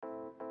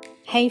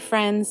Hey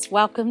friends,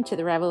 welcome to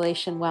the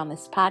Revelation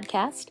Wellness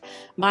Podcast.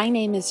 My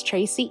name is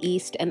Tracy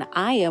East and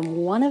I am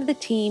one of the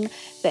team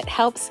that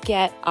helps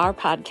get our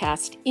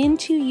podcast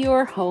into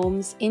your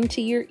homes,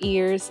 into your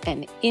ears,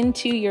 and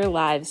into your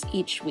lives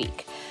each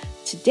week.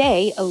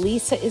 Today,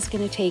 Elisa is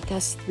going to take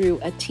us through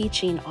a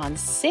teaching on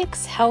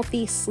 6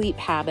 healthy sleep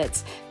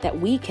habits that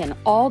we can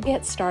all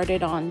get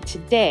started on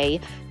today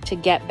to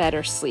get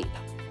better sleep.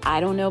 I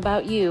don't know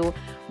about you,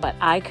 but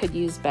I could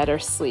use better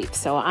sleep.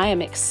 So I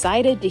am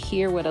excited to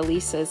hear what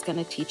Elisa is going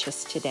to teach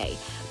us today.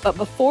 But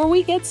before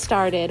we get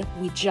started,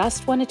 we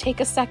just want to take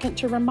a second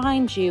to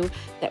remind you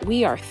that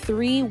we are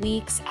 3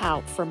 weeks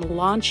out from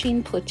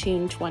launching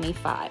Platoon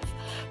 25.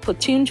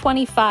 Platoon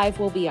 25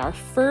 will be our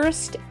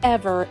first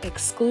ever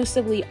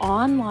exclusively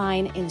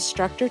online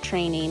instructor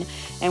training,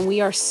 and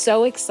we are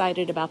so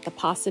excited about the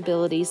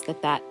possibilities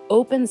that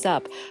opens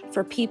up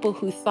for people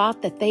who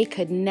thought that they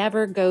could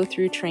never go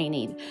through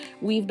training.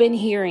 We've been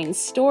hearing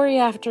story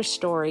after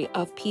story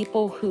of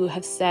people who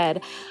have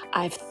said,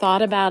 I've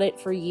thought about it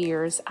for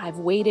years, I've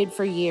waited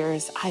for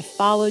years, I've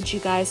followed you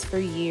guys for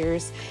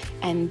years,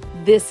 and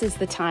this is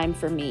the time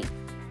for me.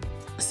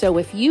 So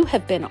if you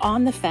have been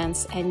on the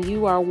fence and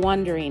you are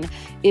wondering,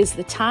 is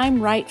the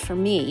time right for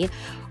me?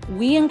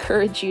 We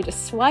encourage you to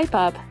swipe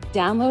up,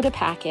 download a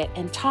packet,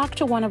 and talk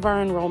to one of our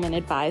enrollment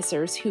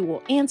advisors who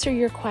will answer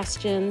your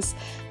questions.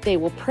 They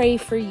will pray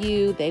for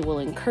you, they will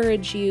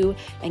encourage you,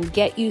 and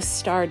get you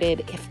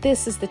started if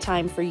this is the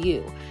time for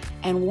you.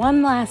 And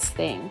one last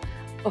thing,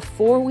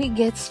 before we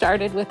get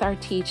started with our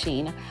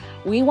teaching,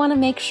 we want to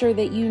make sure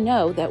that you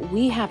know that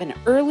we have an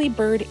early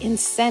bird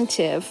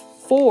incentive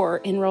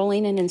for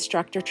enrolling in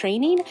instructor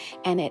training,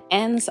 and it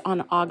ends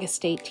on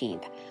August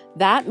 18th.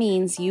 That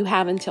means you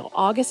have until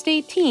August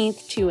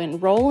 18th to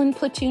enroll in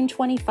Platoon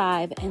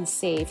 25 and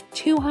save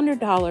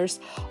 $200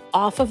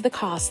 off of the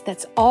cost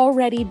that's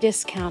already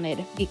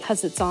discounted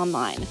because it's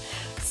online.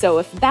 So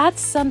if that's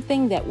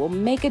something that will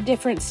make a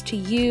difference to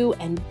you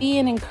and be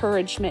an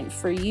encouragement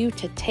for you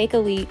to take a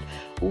leap,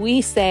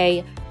 we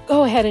say,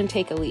 go ahead and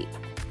take a leap.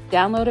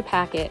 Download a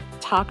packet,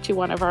 talk to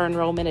one of our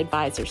enrollment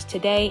advisors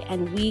today,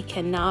 and we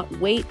cannot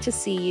wait to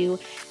see you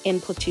in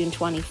Platoon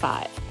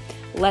 25.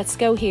 Let's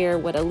go hear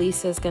what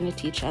Elisa is going to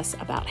teach us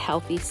about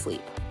healthy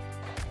sleep.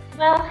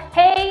 Well,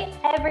 hey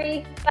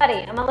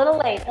everybody, I'm a little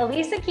late.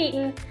 Elisa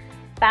Keaton,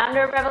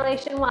 founder of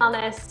Revelation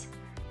Wellness.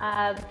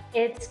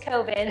 It's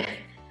COVID.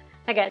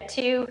 I got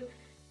 2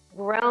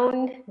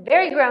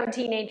 very grown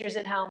teenagers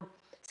at home.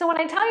 So when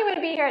I tell you I'm going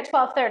to be here at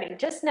 12:30,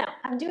 just know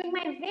I'm doing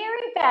my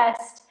very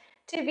best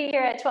to be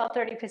here at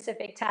 12:30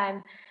 Pacific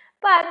time,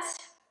 but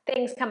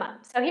things come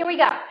up. So here we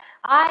go.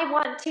 I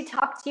want to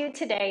talk to you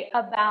today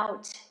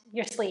about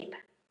your sleep.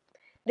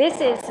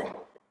 This is,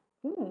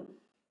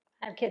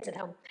 I have kids at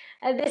home.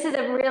 This is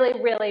a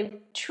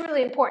really,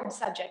 truly important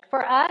subject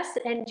for us,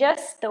 and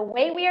just the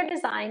way we are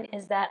designed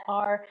is that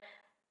our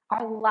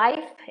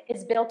life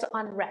is built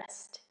on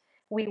rest.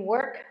 We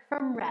work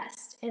from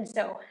rest. And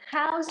so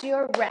how's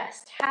your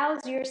rest?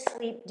 How's your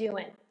sleep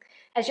doing?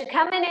 As you're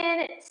coming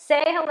in,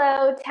 say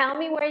hello, tell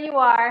me where you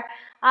are.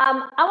 I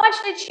want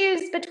you to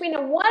choose between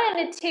a 1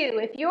 and a 2.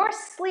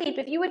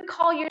 If you would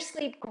call your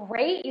sleep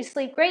great, you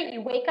sleep great,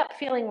 you wake up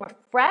feeling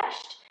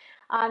refreshed,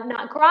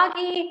 not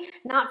groggy,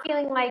 not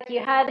feeling like you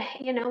had,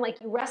 like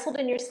you wrestled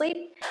in your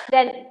sleep,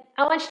 then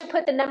I want you to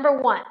put the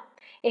number 1.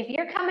 If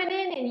you're coming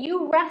in and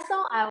you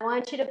wrestle, I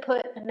want you to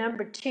put a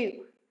number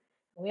 2.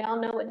 We all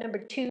know what number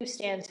 2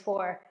 stands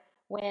for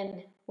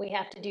when we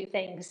have to do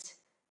things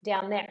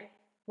down there.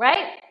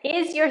 Right?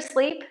 Does your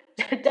sleep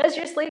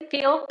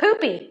feel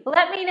poopy?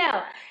 Let me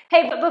know.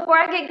 Hey, but before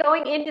I get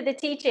going into the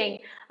teaching,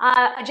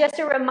 just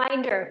a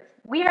reminder,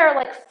 we are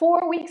like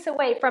 4 weeks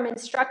away from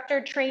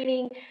instructor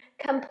training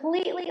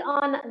completely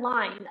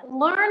online.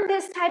 Learn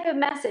this type of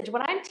message.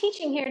 What I'm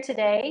teaching here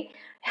today,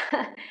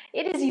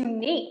 it is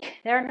unique.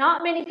 There are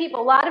not many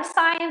people, a lot of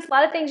science, a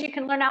lot of things you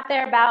can learn out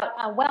there about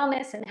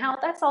wellness and health.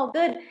 That's all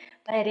good.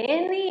 But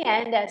in the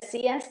end, as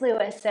C.S.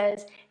 Lewis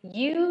says,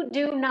 you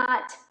do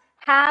not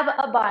have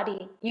a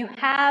body. You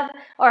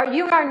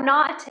are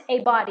not a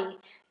body.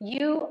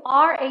 You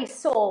are a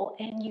soul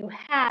and you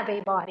have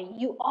a body.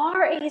 You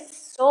are a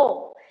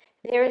soul.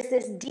 There is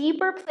this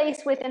deeper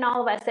place within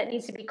all of us that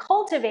needs to be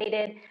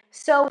cultivated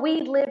so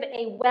we live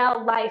a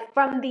well life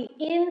from the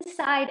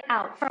inside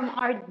out, from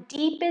our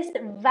deepest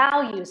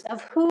values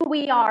of who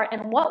we are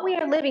and what we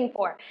are living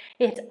for.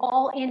 It's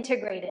all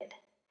integrated.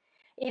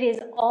 It is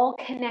all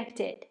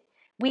connected.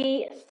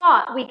 We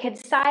thought we could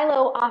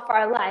silo off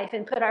our life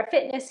and put our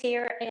fitness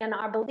here and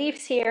our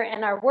beliefs here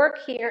and our work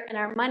here and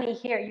our money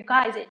here. You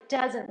guys, it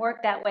doesn't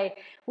work that way.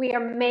 We are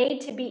made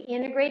to be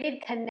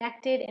integrated,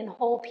 connected, and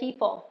whole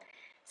people.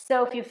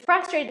 So if you're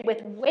frustrated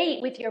with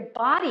weight, with your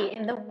body,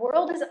 and the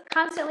world is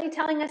constantly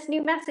telling us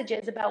new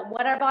messages about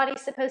what our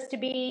body's supposed to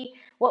be,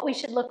 what we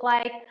should look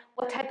like,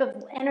 what type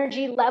of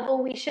energy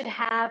level we should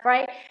have,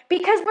 right?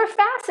 Because we're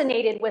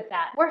fascinated with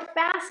that. We're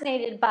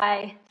fascinated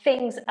by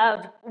things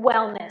of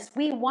wellness.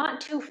 We want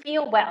to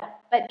feel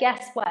well, but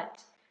guess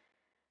what?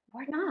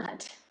 We're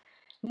not.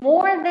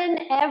 More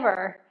than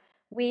ever,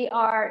 We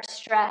are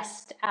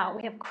stressed out.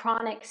 We have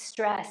chronic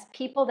stress.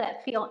 People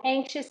that feel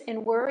anxious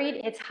and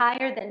worried, it's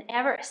higher than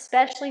ever,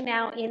 especially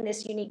now in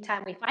this unique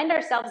time we find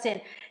ourselves in.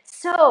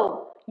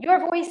 So your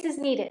voice is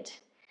needed.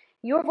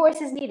 Your voice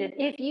is needed.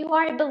 If you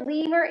are a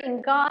believer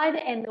in God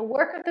and the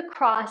work of the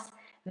cross,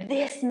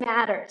 this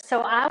matters. So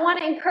I want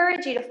to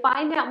encourage you to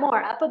find out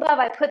more. Up above,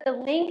 I put the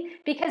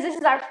link because this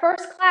is our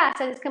first class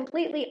that is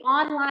completely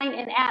online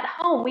and at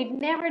home. We've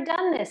never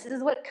done this. This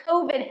is what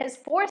COVID has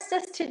forced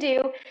us to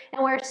do,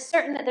 and we're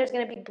certain that there's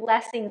going to be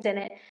blessings in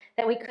it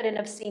that we couldn't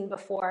have seen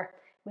before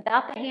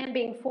without the hand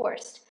being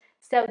forced.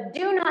 So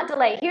do not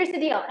delay. Here's the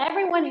deal.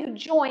 Everyone who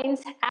joins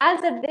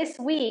as of this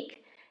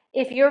week,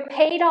 if you're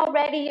paid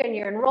already and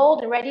you're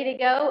enrolled and ready to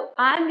go,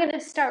 I'm going to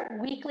start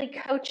weekly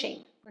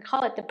coaching. We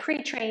call it the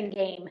pre-train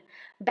game,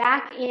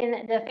 back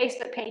in the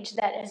Facebook page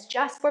that is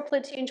just for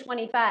Platoon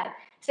 25.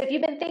 So if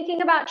you've been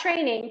thinking about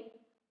training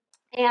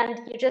and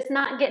you're just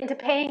not getting to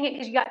paying it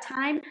because you got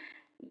time,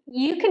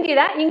 you can do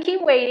that. You can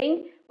keep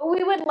waiting. But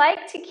we would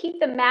like to keep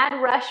the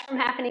mad rush from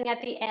happening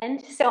at the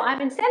end. So I'm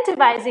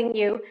incentivizing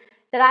you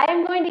that I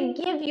am going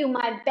to give you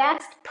my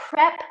best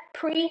prep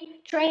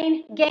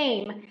pre-train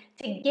game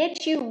to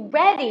get you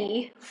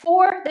ready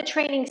for the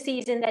training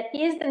season that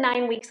is the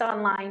 9 weeks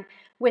online,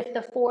 with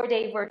the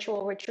 4-day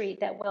virtual retreat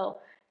that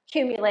will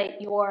accumulate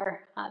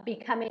your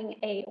becoming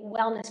a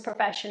wellness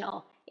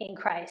professional in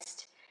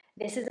Christ.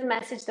 This is a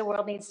message the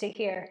world needs to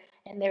hear,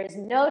 and there is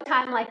no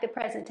time like the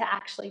present to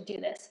actually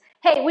do this.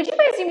 Hey, would you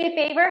guys do me a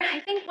favor?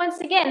 I think once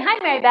again, hi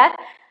Mary Beth,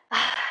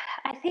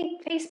 I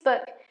think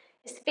Facebook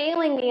is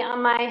failing me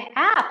on my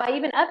app. I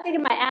even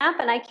updated my app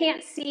and I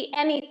can't see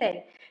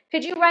anything.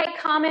 Could you write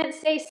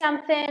comments, say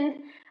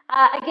something?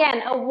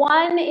 Again, a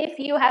 1 if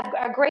you have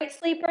a great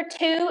sleeper,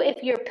 2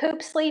 if you're a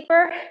poop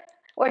sleeper,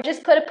 or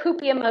just put a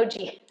poopy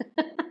emoji.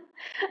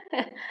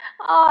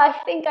 Oh, I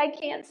think I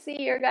can't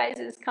see your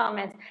guys'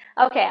 comments.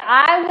 Okay,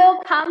 I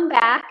will come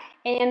back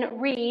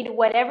and read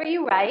whatever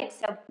you write,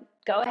 so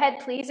go ahead,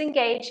 please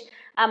engage.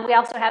 We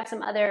also have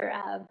some other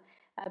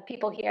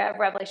people here at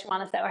Revelation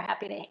Wellness that are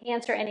happy to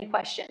answer any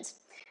questions.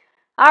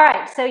 All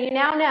right, so you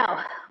now know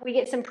we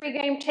get some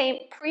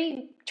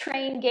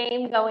pre-train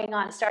game going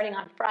on starting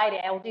on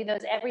Friday. I will do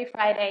those every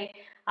Friday,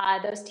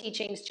 those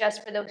teachings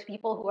just for those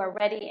people who are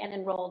ready and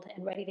enrolled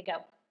and ready to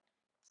go.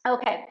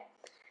 Okay,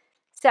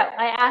 so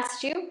I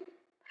asked you,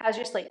 how's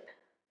your sleep?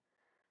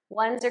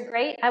 1s are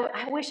great.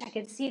 I wish I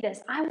could see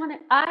this.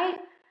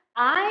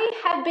 I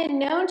have been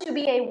known to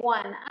be a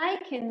 1. I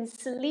can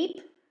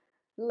sleep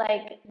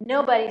like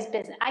nobody's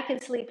business. I can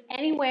sleep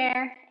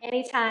anywhere,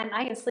 anytime.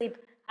 I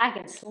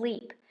can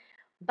sleep.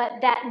 But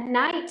that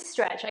night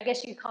stretch, I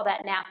guess you could call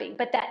that napping,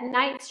 but that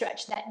night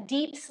stretch, that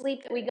deep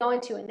sleep that we go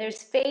into, and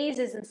there's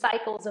phases and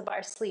cycles of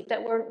our sleep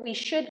that we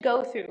should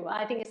go through.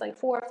 I think it's like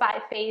 4 or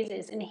 5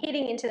 phases, and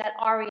hitting into that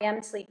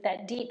REM sleep,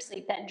 that deep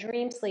sleep, that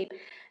dream sleep,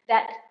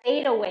 that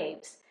theta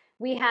waves.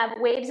 We have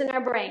waves in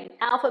our brain: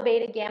 alpha,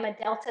 beta, gamma,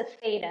 delta,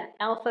 theta.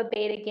 Alpha,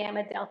 beta,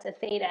 gamma, delta,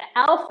 theta.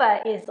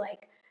 Alpha is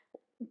like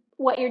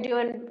what you're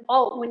doing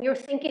when you're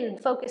thinking and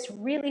focused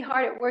really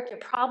hard at work, you're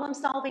problem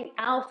solving.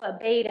 Alpha,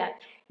 beta.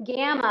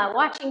 Gamma,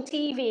 watching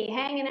TV,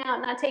 hanging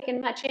out, not taking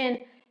much in.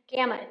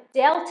 Gamma.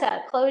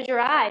 Delta, close your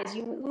eyes.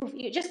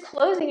 You're just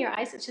closing your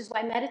eyes, which is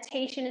why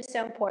meditation is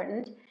so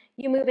important.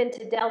 You move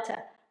into delta.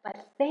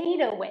 But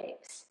theta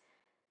waves.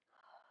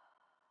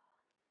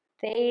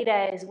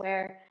 Theta is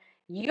where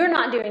you're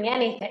not doing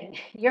anything.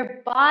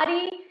 Your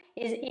body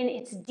is in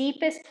its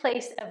deepest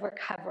place of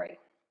recovery.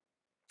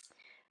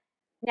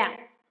 Now,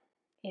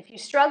 if you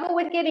struggle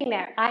with getting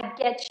there, I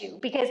get you,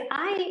 because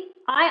I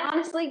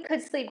honestly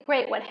could sleep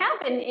great. What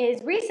happened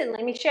is recently,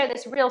 let me share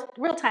this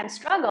real-time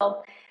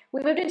struggle.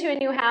 We moved into a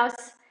new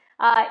house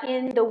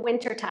in the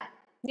winter time.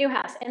 New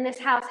house, and this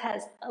house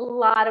has a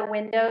lot of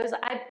windows.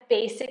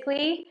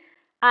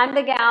 I'm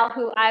the gal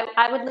who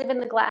I would live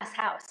in the glass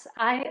house.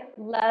 I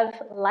love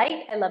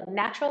light. I love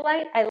natural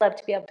light. I love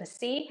to be able to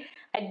see.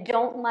 I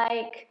don't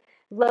like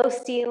low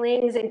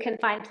ceilings and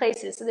confined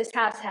places. So this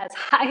house has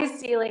high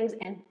ceilings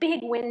and big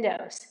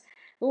windows.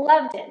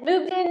 Loved it.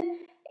 Moved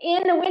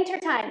in the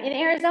wintertime in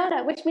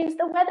Arizona, which means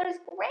the weather is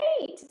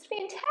great. It's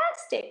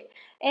fantastic.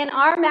 And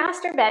our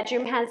master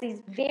bedroom has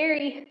these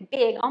very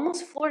big,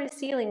 almost floor to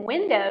ceiling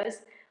windows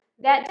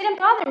that didn't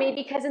bother me,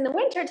 because in the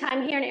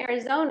wintertime here in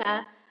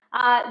Arizona,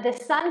 the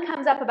sun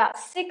comes up about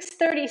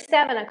 6:30,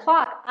 7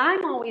 o'clock.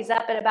 I'm always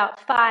up at about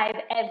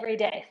 5 every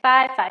day,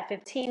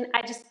 5:15.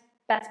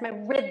 That's my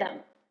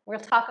rhythm. We'll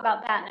talk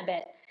about that in a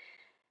bit.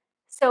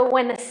 So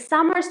when the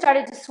summer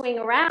started to swing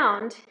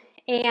around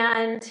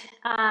and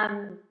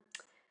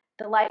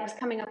the light was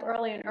coming up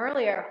earlier and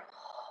earlier,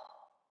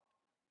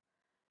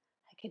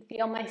 I could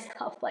feel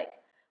myself like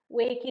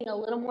waking a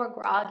little more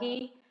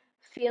groggy,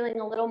 feeling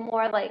a little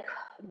more like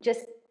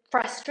just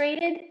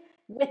frustrated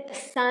with the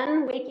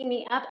sun waking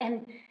me up.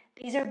 And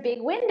these are big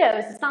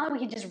windows. It's not like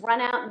we can just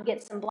run out and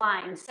get some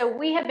blinds. So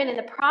we have been in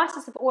the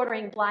process of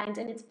ordering blinds,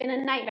 and it's been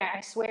a nightmare. I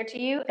swear to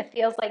you, it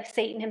feels like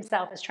Satan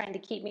himself is trying to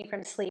keep me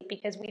from sleep,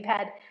 because we've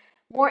had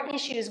more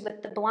issues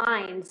with the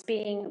blinds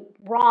being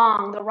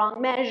wrong, the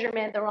wrong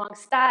measurement, the wrong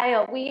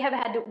style. We have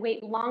had to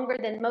wait longer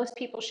than most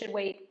people should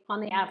wait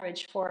on the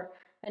average for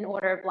an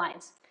order of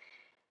blinds.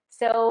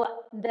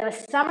 So the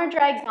summer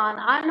drags on,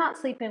 I'm not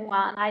sleeping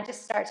well, and I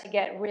just start to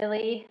get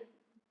really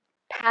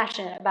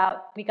passionate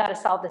about, we got to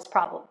solve this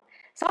problem.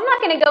 So I'm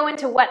not going to go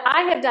into what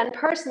I have done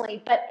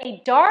personally, but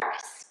a dark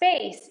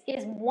space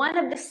is one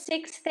of the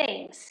 6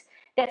 things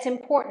that's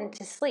important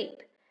to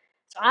sleep.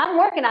 So I'm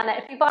working on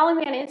that. If you follow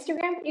me on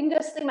Instagram, you can go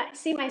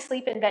see my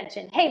sleep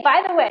invention. Hey,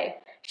 by the way,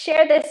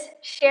 share this,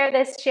 share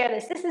this, share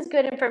this. This is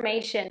good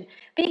information,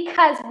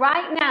 because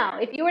right now,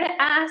 if you were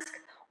to ask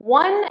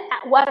one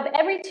of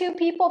every 2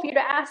 people, if you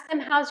were to ask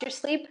them, how's your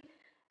sleep?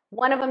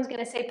 One of them is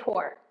going to say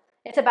poor.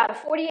 It's about a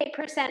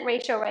 48%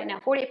 ratio right now.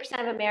 48%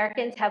 of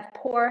Americans have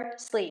poor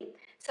sleep.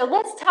 So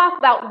let's talk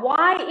about,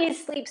 why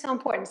is sleep so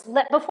important?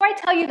 Before I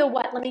tell you the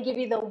what, let me give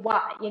you the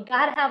why. You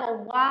got to have a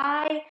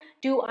why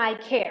do I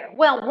care?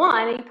 Well,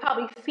 one, you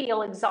probably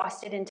feel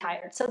exhausted and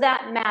tired, so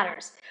that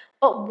matters.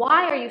 But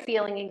why are you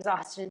feeling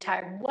exhausted and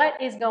tired? What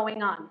is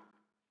going on?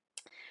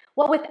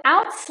 Well,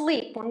 without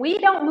sleep, when we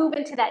don't move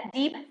into that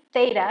deep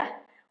theta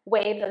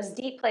wave, those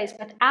deep plays,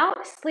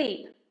 without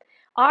sleep,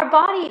 our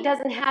body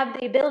doesn't have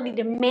the ability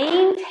to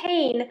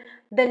maintain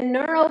the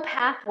neural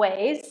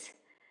pathways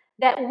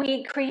that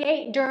we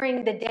create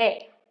during the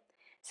day.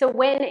 So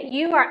when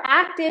you are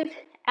active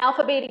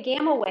alpha, beta,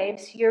 gamma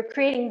waves, you're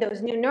creating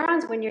those new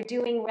neurons. When you're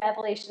doing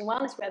Revelation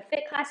Wellness, Rev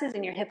Fit classes,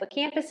 and your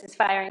hippocampus is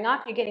firing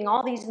off, you're getting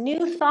all these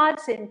new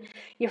thoughts, and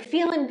you're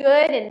feeling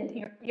good,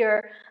 and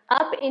you're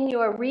up in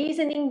your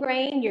reasoning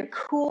brain, your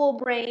cool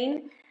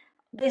brain.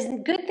 These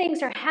good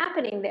things are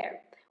happening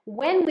there.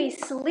 When we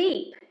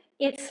sleep,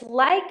 it's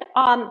like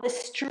the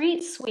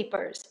street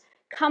sweepers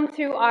come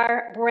through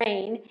our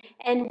brain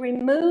and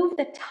remove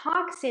the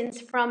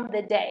toxins from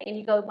the day. And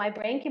you go, my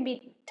brain can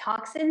be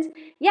toxins?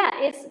 Yeah,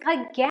 it's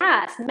like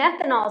gas,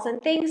 methanols, and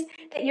things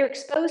that you're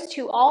exposed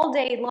to all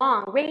day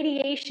long,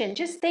 radiation,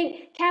 just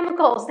think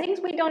chemicals, things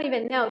we don't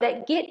even know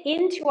that get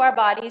into our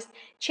bodies,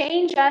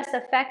 change us,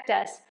 affect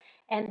us.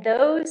 And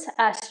those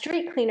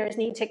street cleaners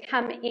need to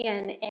come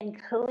in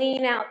and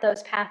clean out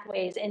those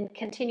pathways and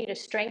continue to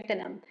strengthen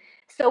them.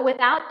 So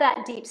without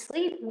that deep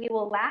sleep, we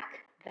will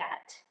lack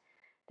that.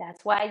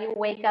 That's why you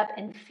wake up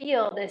and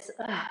feel this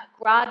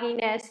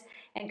grogginess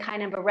and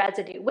kind of a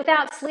residue.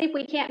 Without sleep,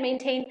 we can't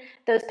maintain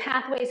those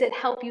pathways that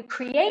help you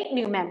create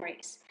new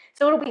memories.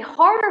 So it'll be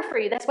harder for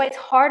you. That's why it's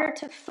harder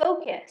to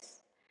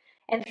focus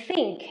and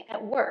think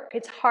at work.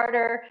 It's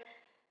harder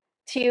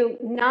to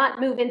not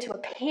move into a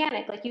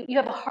panic. Like you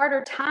have a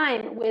harder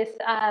time with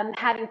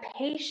having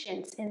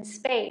patience in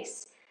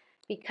space,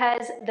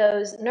 because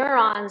those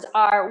neurons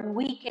are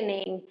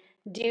weakening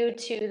due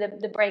to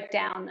the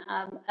breakdown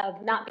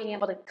of not being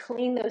able to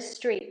clean those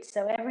streets.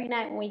 So every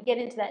night when we get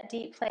into that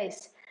deep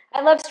place,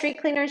 I love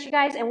street cleaners, you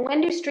guys. And when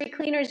do street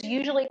cleaners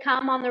usually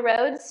come on the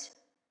roads?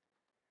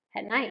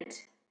 At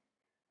night.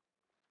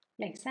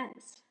 Makes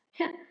sense.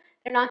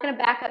 They're not going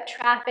to back up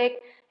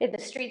traffic. If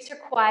the streets are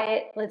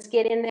quiet, let's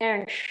get in there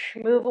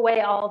and move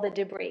away all the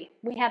debris.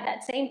 We have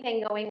that same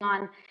thing going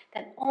on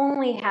that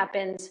only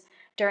happens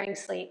during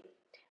sleep.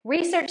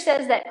 Research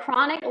says that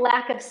chronic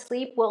lack of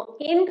sleep will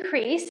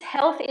increase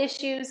health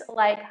issues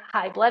like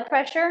high blood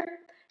pressure,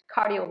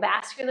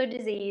 cardiovascular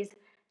disease,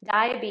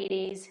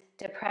 diabetes,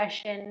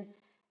 depression,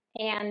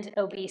 and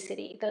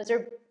obesity. Those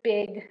are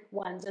big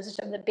ones. Those are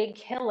some of the big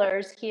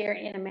killers here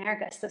in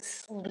America. So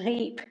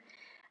sleep.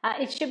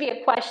 It should be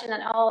a question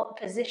that all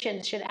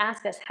physicians should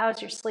ask us.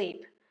 How's your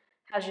sleep?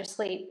 How's your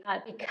sleep?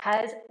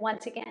 Because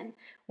once again,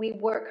 we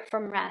work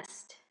from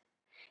rest.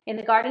 In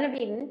the Garden of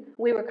Eden,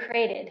 we were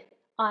created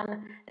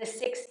on the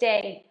 6th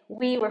day.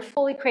 We were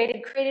fully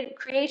created.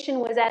 Creation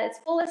was at its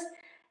fullest.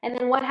 And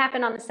then what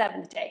happened on the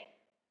 7th day?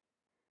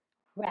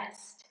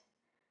 Rest.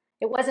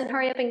 It wasn't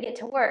hurry up and get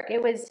to work.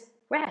 It was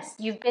rest.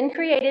 You've been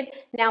created.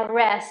 Now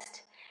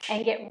rest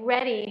and get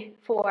ready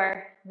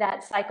for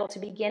that cycle to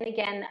begin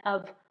again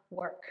of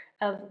work,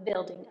 of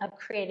building, of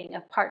creating,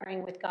 of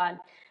partnering with God.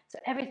 So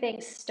everything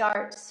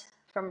starts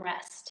from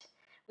rest.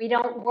 We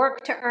don't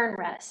work to earn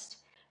rest.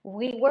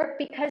 We work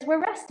because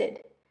we're rested.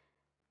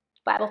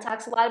 The Bible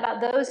talks a lot about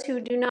those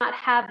who do not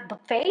have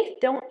faith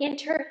don't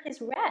enter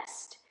his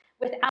rest.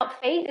 Without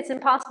faith, it's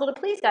impossible to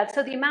please God.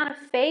 So the amount of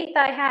faith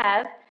I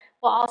have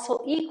will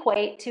also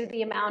equate to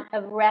the amount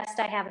of rest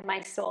I have in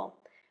my soul.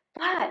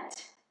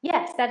 But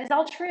yes, that is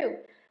all true.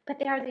 But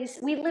there are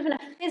we live in a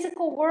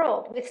physical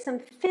world with some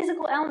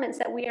physical elements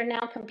that we are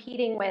now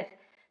competing with,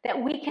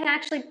 that we can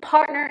actually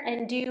partner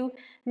and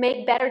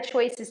make better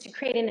choices to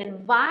create an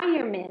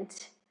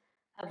environment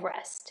of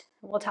rest.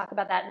 We'll talk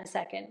about that in a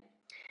second.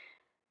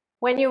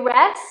 When you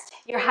rest,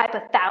 your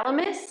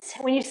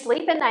hypothalamus, when you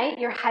sleep at night,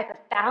 your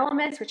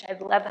hypothalamus, which I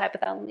love the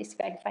hypothalamus, let me see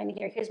if I can find it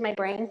here. Here's my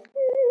brain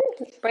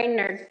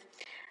nerd.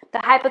 The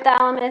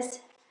hypothalamus,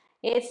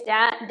 it's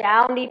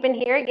down deep in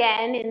here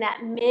again in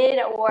that mid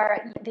or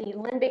the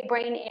limbic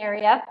brain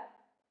area.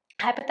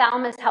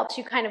 Hypothalamus helps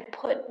you kind of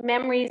put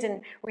memories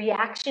and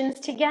reactions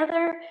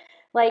together.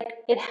 Like,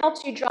 it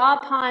helps you draw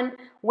upon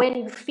when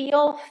you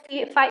feel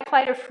fight,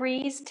 flight, or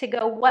freeze to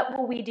go, what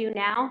will we do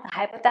now? The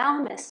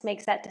hypothalamus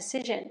makes that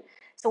decision.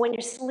 So when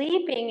you're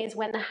sleeping is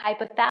when the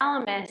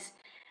hypothalamus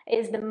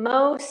is the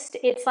most,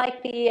 it's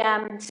like the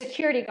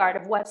security guard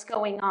of what's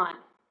going on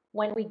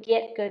when we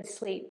get good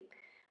sleep.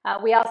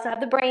 We also have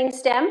the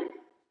brainstem.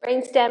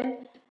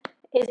 Brainstem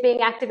is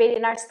being activated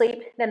in our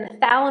sleep. Then the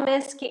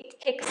thalamus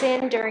kicks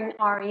in during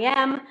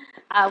REM.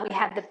 We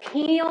have the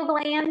pineal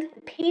gland.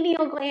 The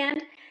pineal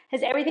gland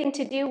has everything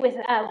to do with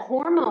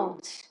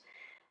hormones.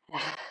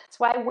 That's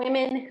why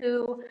women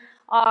who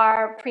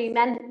are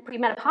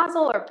premenopausal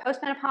or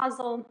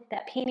postmenopausal,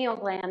 that pineal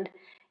gland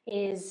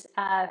is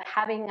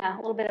having a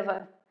little bit of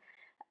a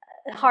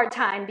hard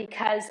time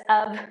because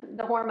of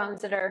the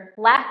hormones that are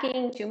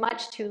lacking, too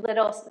much, too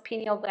little, so the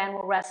pineal gland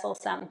will wrestle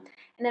some.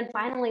 And then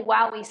finally,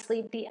 while we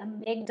sleep, the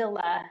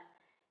amygdala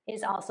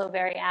is also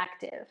very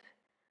active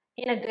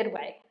in a good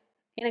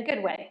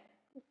way,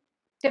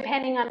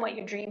 depending on what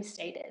your dream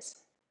state is.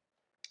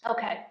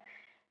 Okay,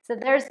 so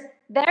there's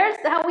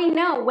how we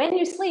know when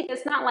you sleep.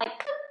 It's not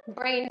like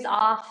brain's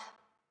off.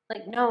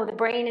 Like, no, the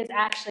brain is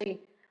actually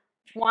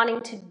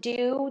wanting to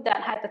do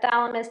that.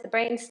 Hypothalamus, the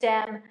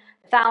brainstem,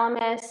 the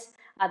thalamus,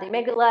 the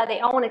amygdala, they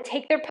all want to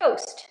take their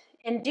post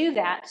and do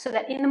that so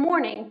that in the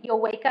morning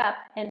you'll wake up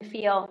and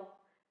feel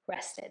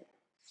rested.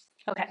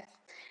 Okay,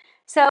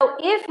 so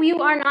if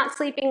you are not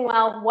sleeping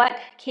well, what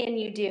can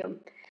you do?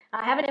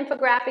 I have an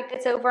infographic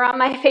that's over on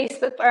my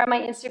Facebook or on my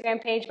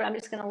Instagram page, but I'm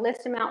just going to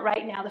list them out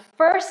right now. The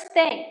first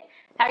thing,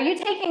 are you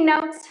taking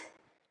notes?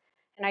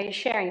 And are you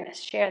sharing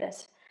this? Share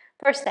this.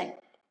 First thing,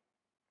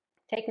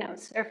 take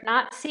notes. Or if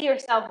not, see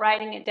yourself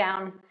writing it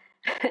down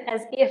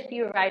as if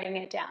you're writing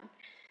it down.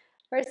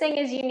 First thing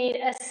is you need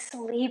a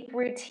sleep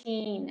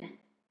routine.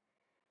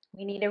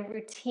 We need a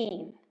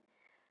routine.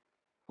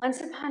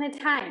 Once upon a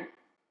time,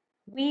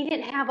 we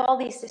didn't have all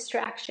these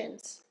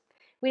distractions.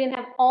 We didn't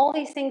have all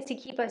these things to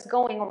keep us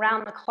going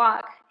around the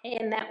clock,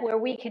 and that where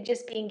we could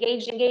just be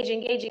engaged,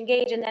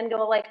 and then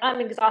go like,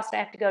 I'm exhausted, I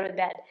have to go to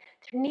bed.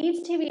 There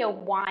needs to be a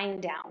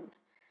wind down.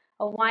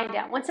 A wind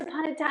down. Once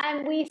upon a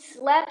time, we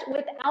slept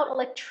without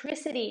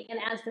electricity, and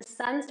as the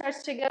sun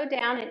starts to go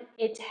down,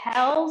 it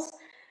tells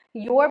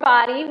your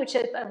body, which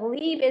is, I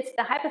believe it's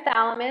the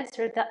hypothalamus,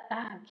 or the,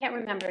 I can't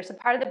remember, it's a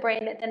part of the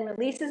brain that then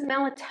releases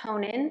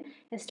melatonin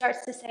and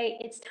starts to say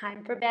it's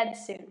time for bed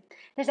soon.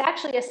 There's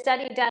actually a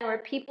study done where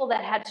people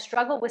that had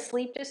struggled with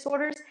sleep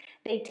disorders,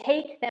 they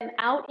take them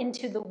out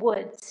into the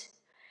woods,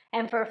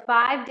 and for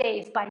 5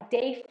 days, by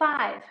day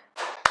 5,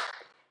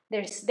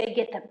 they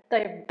get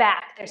their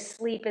back, their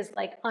sleep is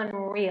like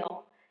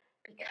unreal,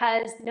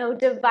 because no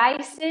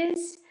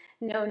devices,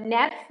 no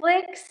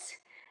Netflix,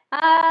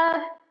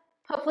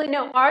 hopefully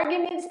no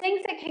arguments,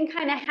 things that can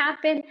kind of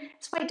happen.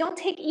 That's why don't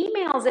take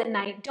emails at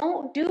night.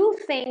 Don't do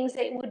things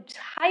that would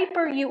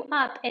hyper you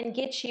up and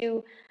get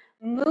you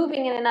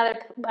moving in another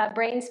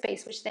brain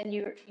space, which then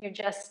your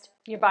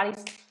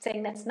body's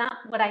saying that's not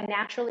what I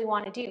naturally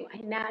want to do. I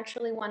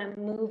naturally want to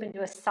move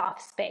into a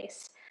soft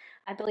space.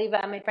 I believe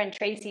my friend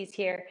Tracy's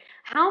here.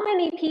 How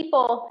many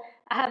people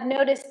have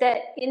noticed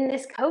that in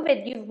this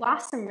COVID, you've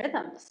lost some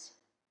rhythms?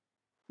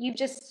 You've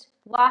just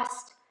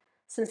lost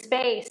some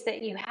space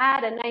that you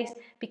had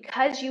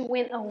because you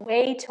went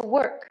away to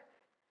work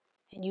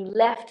and you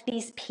left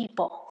these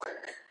people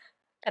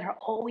that are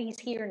always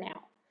here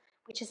now,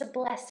 which is a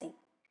blessing.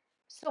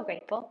 So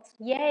grateful.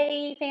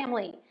 Yay,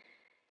 family.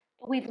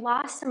 But we've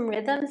lost some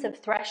rhythms of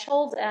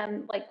thresholds,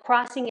 like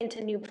crossing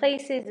into new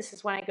places. This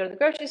is when I go to the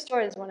grocery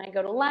store. This is when I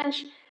go to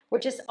lunch. We're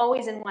just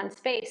always in one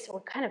space. So we're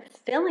kind of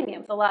filling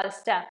it with a lot of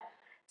stuff.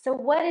 So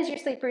what is your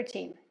sleep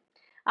routine?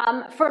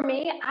 For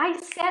me, I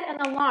set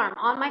an alarm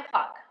on my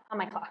clock.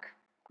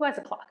 Who has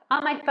a clock?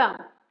 On my phone.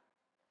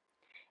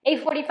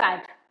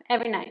 8:45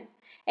 every night.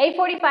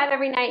 8:45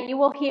 every night, you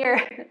will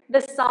hear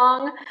the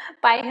song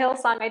by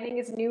Hillsong. I think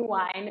it's New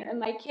Wine. And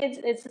my kids,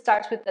 it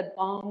starts with the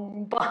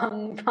bong,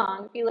 bong,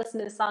 bong. If you listen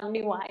to the song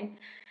New Wine.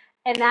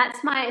 And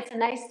it's a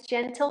nice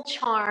gentle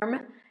charm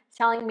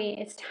telling me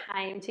it's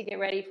time to get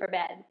ready for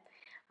bed.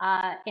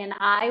 And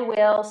I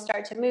will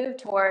start to move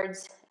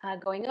towards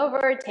going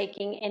over,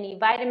 taking any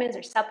vitamins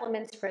or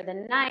supplements for the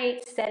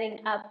night, setting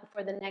up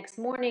for the next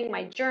morning,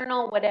 my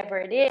journal, whatever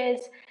it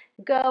is,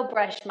 go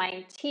brush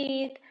my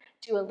teeth,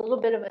 do a little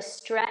bit of a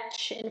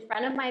stretch in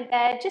front of my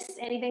bed, just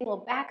anything, a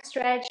little back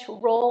stretch,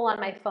 roll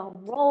on my foam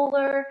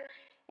roller,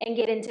 and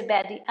get into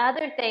bed. The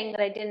other thing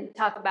that I didn't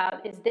talk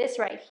about is this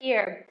right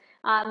here.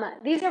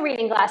 These are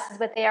reading glasses,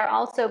 but they are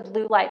also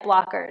blue light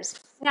blockers.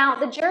 Now,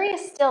 the jury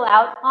is still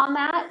out on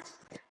that,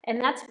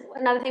 and that's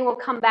another thing we'll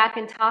come back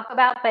and talk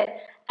about, but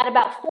at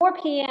about 4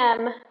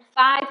 p.m.,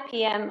 5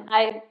 p.m.,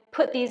 I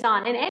put these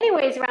on. And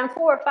anyways, around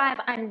 4 or 5,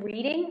 I'm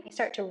reading. I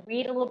start to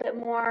read a little bit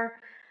more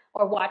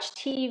or watch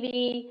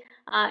TV,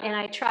 and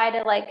I try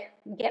to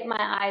get my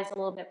eyes a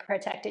little bit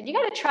protected. You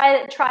got to try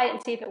it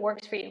and see if it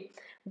works for you.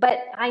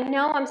 But I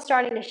know I'm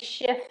starting to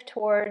shift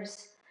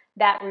towards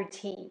that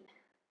routine.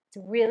 It's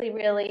really,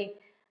 really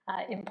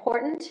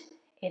important.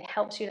 It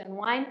helps you to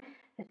unwind.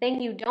 The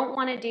thing you don't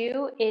want to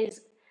do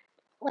is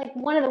like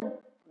one of the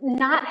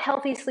not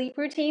healthy sleep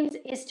routines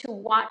is to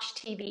watch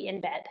TV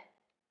in bed.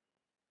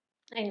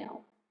 I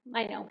know.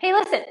 Hey,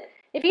 listen,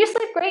 if you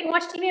sleep great and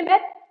watch TV in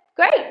bed,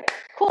 great,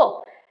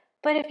 cool.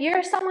 But if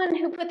you're someone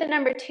who put the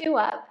number 2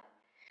 up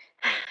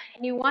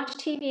and you watch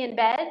TV in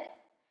bed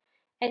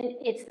and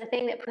it's the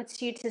thing that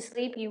puts you to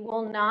sleep, you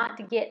will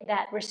not get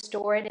that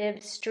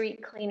restorative,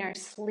 street cleaner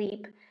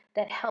sleep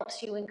that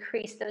helps you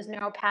increase those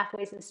neural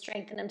pathways and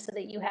strengthen them so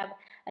that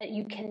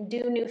you can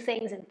do new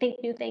things and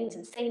think new things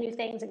and say new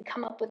things and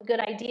come up with good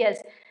ideas.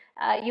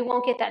 You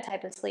won't get that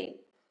type of sleep.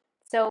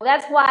 So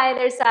that's why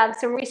there's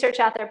some research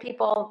out there,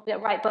 people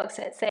that write books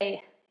that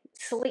say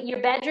sleep, your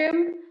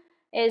bedroom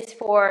is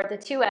for the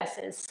 2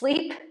 S's,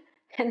 sleep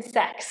and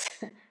sex,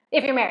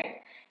 if you're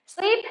married.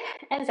 Sleep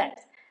and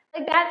sex.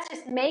 Like that's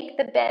just make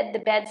the bed the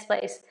bed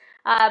space.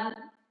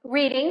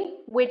 Reading,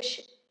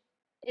 which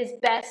is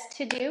best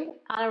to do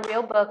on a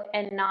real book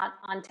and not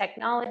on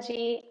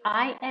technology.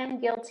 I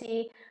am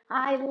guilty.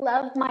 I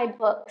love my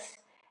books.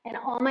 And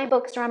all my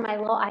books are on my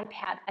little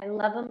iPad. I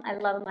love them.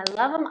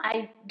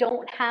 I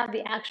don't have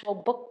the actual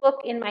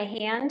book in my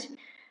hand.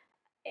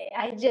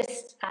 I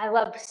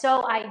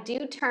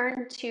do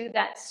turn to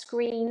that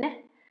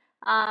screen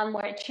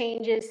where it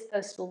changes,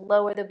 supposed to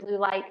lower the blue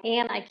light,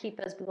 and I keep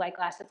those blue light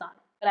glasses on.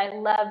 But I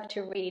love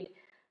to read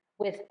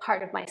with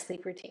part of my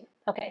sleep routine.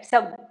 Okay,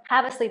 so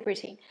have a sleep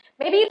routine.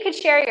 Maybe you could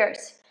share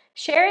yours.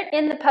 Share it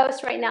in the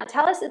post right now.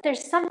 Tell us if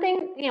there's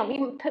something,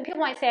 people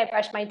might say I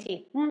brush my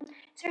teeth.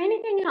 Is there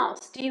anything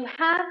else? Do you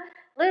have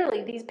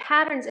literally these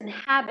patterns and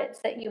habits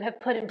that you have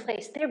put in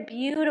place? They're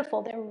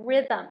beautiful. They're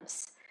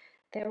rhythms.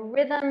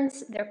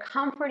 They're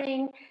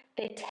comforting.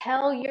 They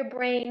tell your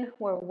brain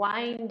we're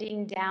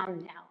winding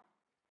down now.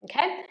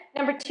 Okay?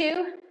 Number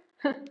 2,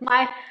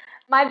 my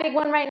big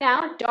one right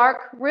now,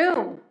 dark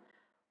room.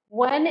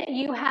 When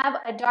you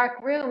have a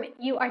dark room,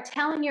 you are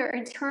telling your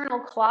internal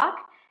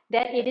clock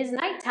that it is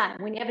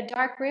nighttime. When you have a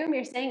dark room,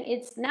 you're saying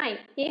it's night.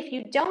 If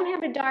you don't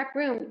have a dark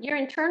room, your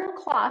internal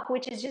clock,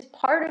 which is just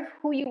part of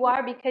who you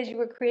are because you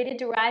were created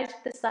to rise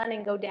to the sun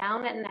and go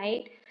down at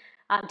night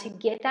to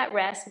get that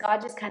rest,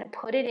 God just kind of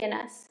put it in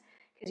us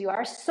because you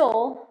are a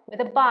soul with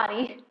a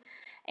body.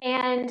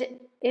 And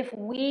if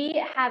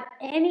we have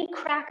any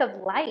crack of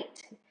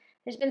light,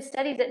 there's been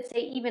studies that say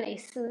even a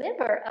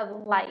sliver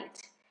of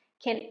light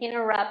can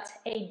interrupt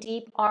a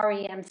deep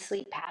REM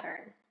sleep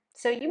pattern.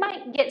 So you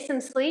might get some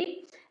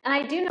sleep, and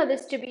I do know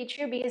this to be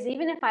true because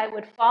even if I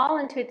would fall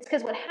into it,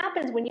 because what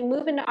happens when you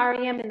move into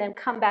REM and then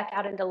come back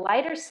out into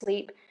lighter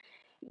sleep,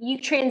 you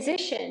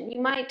transition,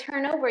 you might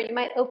turn over, you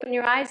might open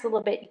your eyes a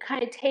little bit, you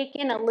kind of take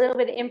in a little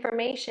bit of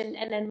information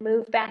and then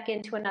move back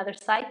into another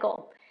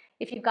cycle.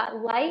 If you've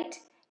got light,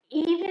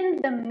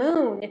 even the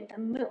moon,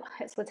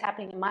 that's what's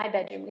happening in my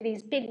bedroom with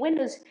these big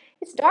windows,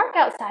 it's dark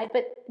outside,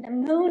 but the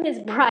moon is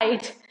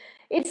bright.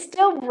 It's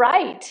still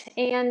bright,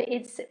 and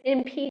it's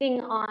impeding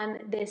on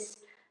this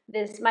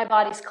my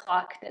body's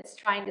clock that's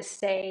trying to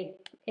say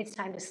it's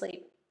time to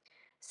sleep.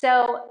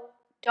 So,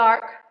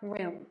 dark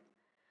room.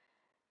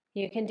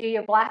 You can do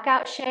your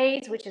blackout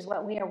shades, which is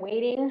what we are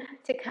waiting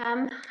to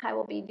come. I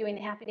will be doing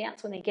the happy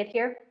dance when they get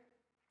here.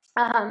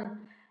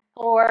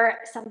 Or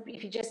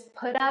if you just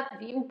put up,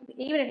 even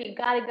if you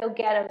got to go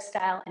ghetto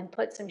style and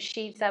put some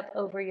sheets up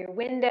over your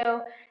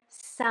window,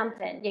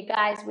 something. You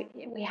guys,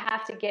 we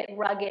have to get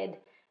rugged,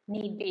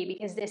 need be,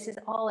 because this is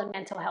all a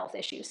mental health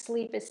issue.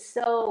 Sleep is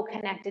so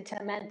connected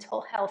to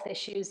mental health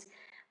issues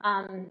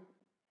and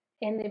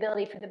the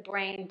ability for the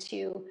brain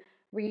to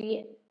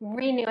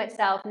renew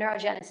itself,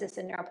 neurogenesis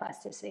and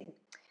neuroplasticity.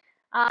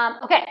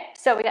 Okay,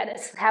 so we got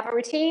this. Have a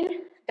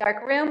routine,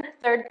 dark room.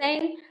 Third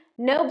thing,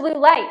 no blue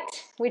light,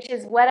 which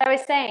is what I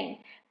was saying.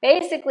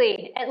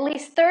 Basically, at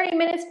least 30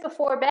 minutes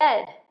before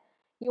bed,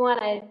 you want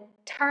to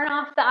turn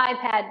off the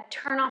iPad,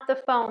 turn off the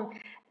phone.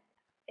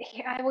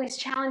 Here, I always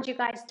challenge you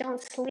guys,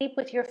 don't sleep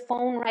with your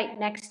phone right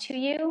next to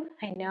you.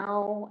 I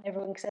know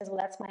everyone says, well,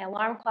 that's my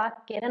alarm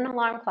clock. Get an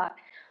alarm clock.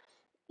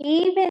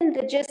 Even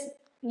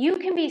you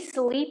can be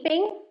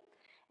sleeping,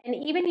 and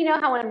even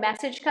how when a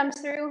message comes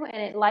through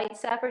and it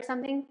lights up or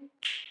something,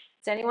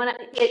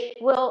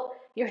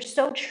 you're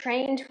so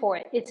trained for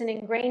it. It's an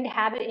ingrained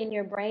habit in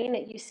your brain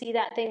that you see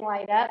that thing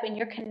light up and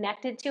you're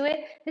connected to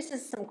it. This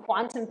is some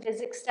quantum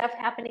physics stuff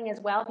happening as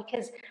well,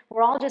 because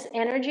we're all just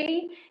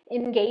energy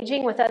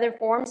engaging with other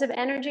forms of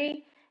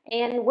energy,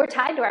 and we're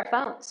tied to our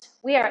phones.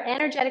 We are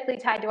energetically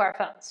tied to our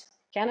phones.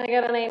 Can I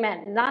get an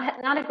amen?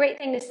 Not a great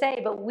thing to say,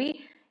 but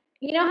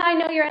you know how I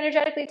know you're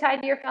energetically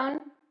tied to your phone?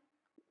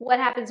 What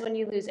happens when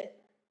you lose it?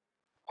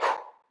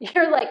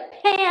 You're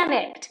like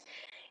panicked.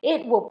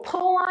 It will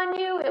pull on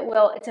you.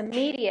 It's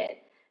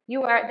immediate.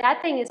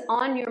 That thing is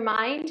on your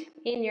mind,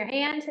 in your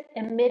hand,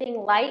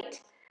 emitting light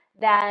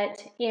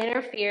that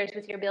interferes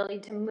with your ability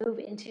to move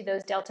into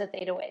those delta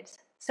theta waves.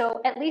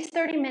 So at least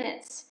 30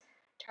 minutes,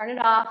 turn it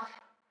off.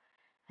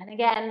 And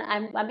again,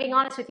 I'm being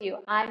honest with you.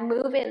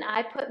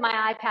 I put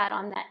my iPad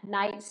on that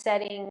night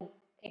setting.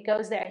 It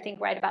goes there, I think,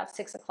 right about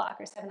 6 o'clock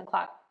or 7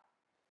 o'clock.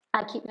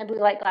 I keep my blue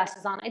light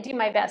glasses on. I do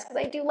my best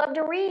because I do love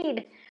to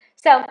read.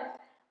 So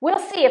we'll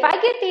see. If I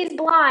get these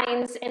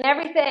blinds and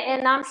everything,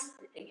 and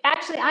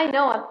I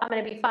know I'm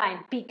going to be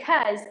fine,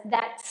 because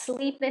that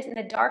sleep in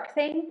the dark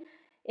thing,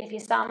 if you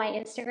saw my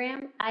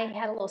Instagram, I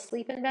had a little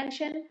sleep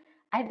invention.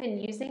 I've been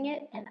using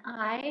it and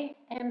I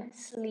am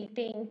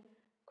sleeping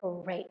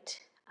great.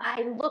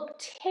 I look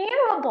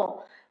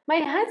terrible. My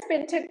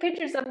husband took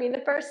pictures of me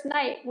the first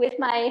night with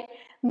my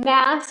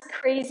mask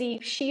crazy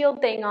shield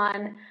thing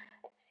on.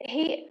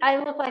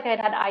 I look like I'd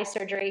had eye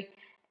surgery.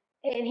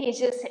 And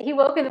he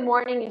woke in the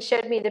morning and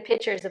showed me the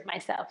pictures of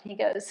myself. He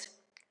goes,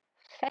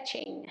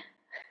 fetching.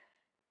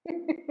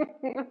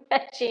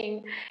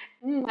 Fetching.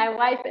 My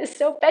wife is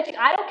so fetching.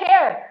 I don't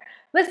care.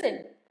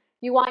 Listen,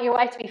 you want your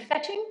wife to be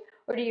fetching,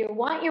 or do you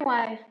want your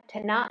wife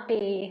to not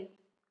be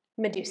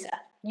Medusa?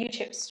 You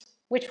choose.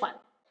 Which one?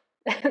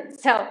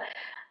 So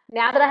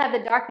now that I have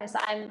the darkness,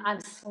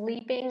 I'm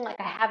sleeping like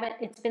I haven't.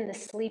 It's been the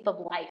sleep of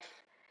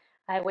life.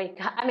 I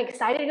wake up. I'm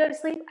excited to go to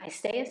sleep. I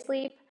stay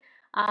asleep.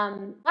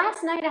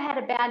 Last night I had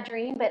a bad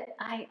dream, but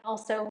I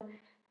also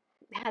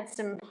had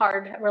some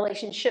hard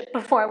relationship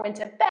before I went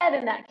to bed,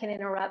 and that can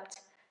interrupt.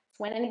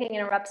 When anything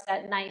interrupts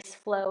that nice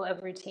flow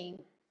of routine.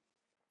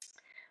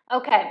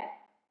 Okay,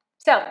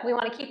 so we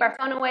want to keep our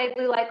phone away,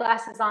 blue light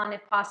glasses on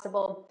if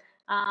possible.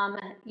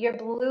 This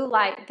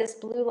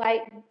blue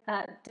light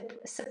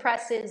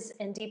suppresses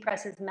and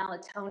depresses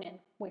melatonin,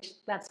 which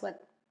that's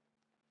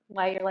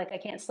why you're like, I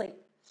can't sleep.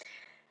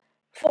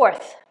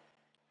 Fourth,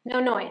 no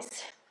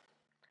noise.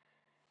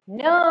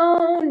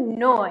 No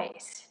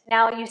noise.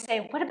 Now you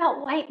say, what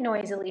about white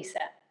noise, Elisa?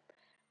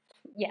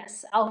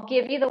 Yes, I'll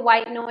give you the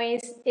white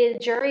noise.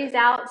 Jury's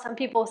out. Some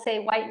people say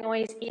white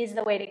noise is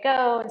the way to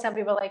go, and some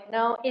people are like,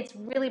 no, it's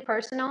really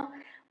personal.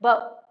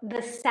 But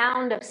the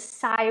sound of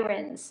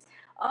sirens,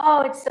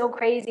 oh, it's so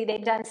crazy.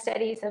 They've done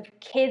studies of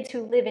kids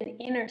who live in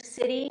inner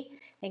city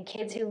and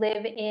kids who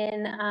live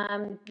in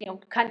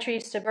country,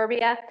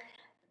 suburbia,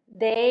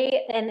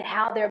 and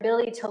how their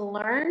ability to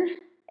learn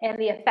and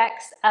the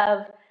effects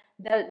of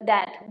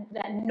that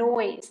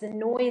noise, the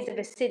noise of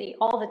a city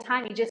all the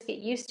time. You just get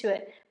used to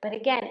it. But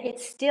again,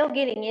 it's still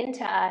getting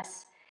into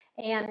us,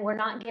 and we're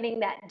not getting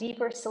that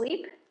deeper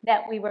sleep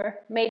that we were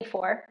made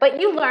for.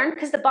 But you learn,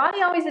 because the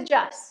body always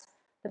adjusts.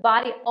 The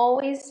body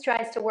always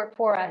tries to work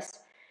for us.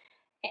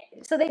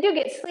 So they do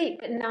get sleep,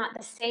 but not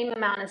the same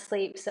amount of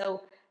sleep.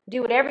 So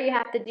do whatever you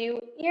have to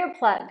do.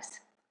 Earplugs.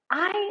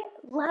 I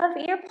love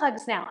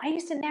earplugs now. I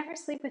used to never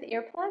sleep with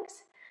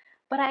earplugs,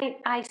 but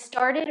I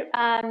started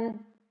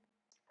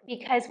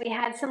because we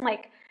had some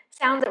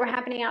sounds that were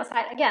happening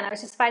outside. Again, I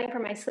was just fighting for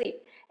my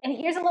sleep. And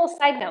here's a little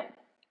side note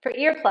for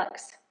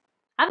earplugs.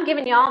 I'm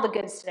giving you all the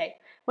goods today.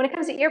 When it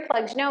comes to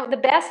earplugs, the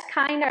best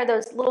kind are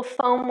those little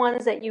foam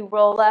ones that you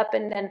roll up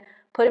and then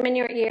put them in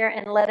your ear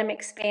and let them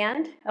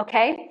expand,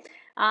 okay?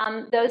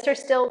 Those are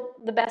still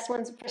the best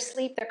ones for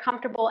sleep. They're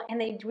comfortable, and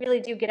they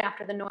really do get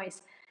after the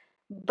noise.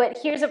 But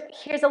here's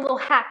a little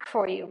hack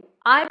for you.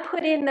 I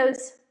put in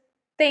those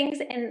things,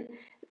 and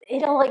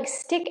it'll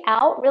stick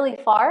out really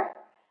far.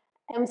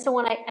 And so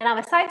I'm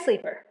a side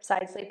sleeper.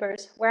 Side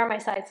sleepers, where are my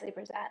side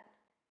sleepers at?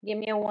 Give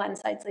me a one,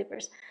 side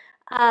sleepers.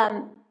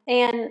 And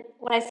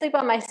when I sleep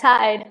on my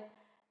side,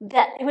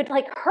 that it would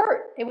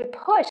hurt. It would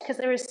push because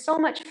there was so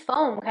much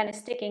foam kind of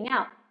sticking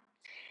out.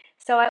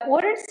 So I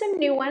ordered some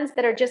new ones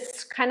that are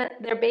just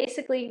they're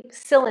basically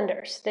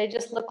cylinders. They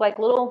just look like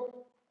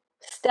little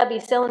stubby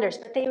cylinders,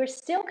 but they were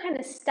still kind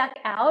of stuck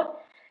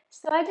out.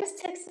 So I just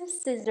took some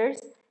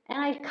scissors and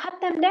I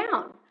cut them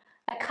down.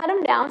 I cut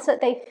them down so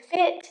that they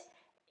fit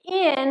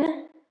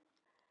in,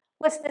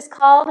 what's this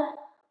called?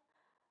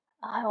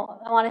 I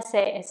want to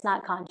say it's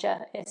not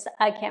concha.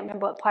 I can't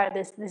remember what part of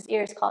this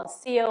ear is called.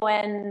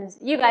 C-O-N,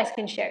 you guys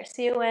can share.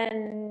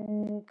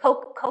 C-O-N,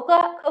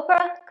 coca,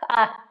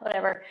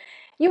 whatever.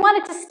 You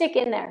want it to stick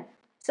in there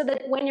so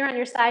that when you're on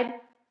your side,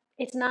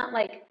 it's not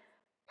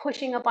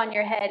pushing up on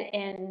your head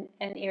and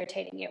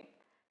irritating you.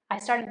 I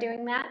started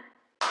doing that.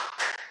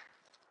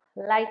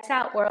 Lights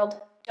out,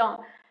 world. Don't.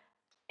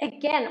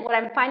 Again, what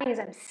I'm finding is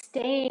I'm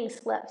staying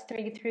slept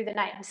through the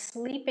night. I'm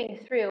sleeping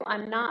through.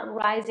 I'm not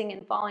rising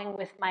and falling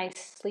with my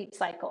sleep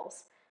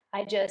cycles.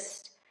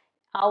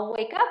 I'll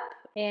wake up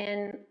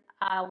and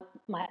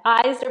my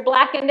eyes are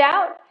blackened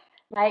out.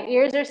 My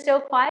ears are still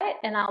quiet,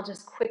 and I'll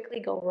just quickly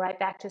go right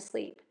back to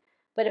sleep.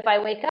 But if I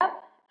wake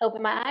up,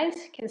 open my eyes,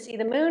 can see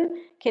the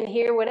moon, can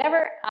hear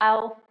whatever,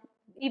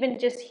 even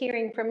just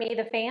hearing from me,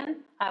 the fan,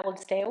 I will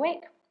stay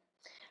awake.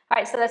 All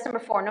right, so that's number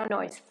 4, no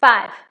noise.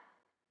 5.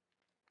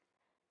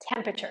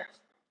 Temperature.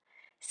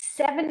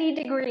 70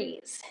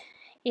 degrees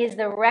is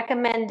the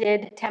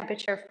recommended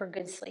temperature for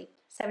good sleep.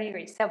 70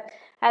 degrees. So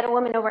I had a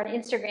woman over on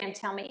Instagram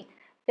tell me,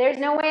 there's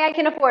no way I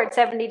can afford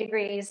 70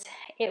 degrees.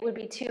 It would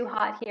be too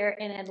hot here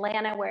in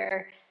Atlanta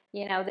where,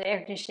 the air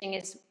conditioning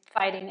is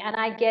fighting. And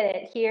I get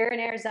it. Here in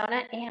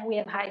Arizona, and we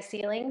have high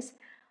ceilings,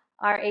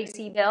 our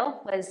AC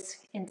bill was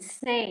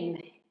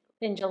insane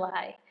in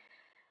July.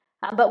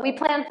 But we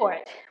plan for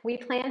it. We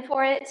plan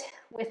for it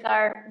with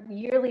our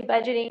yearly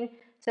budgeting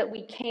so that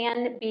we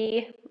can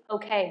be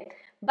okay.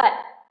 But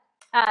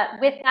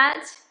with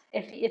that,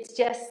 If it's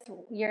just,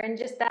 you're in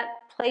just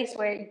that place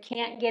where you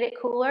can't get it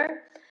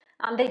cooler,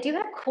 they do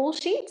have cool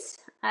sheets.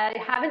 I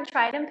haven't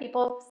tried them.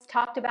 People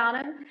talked about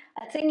them.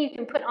 A thing you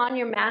can put on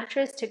your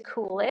mattress to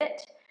cool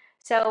it.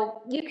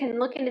 So you can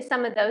look into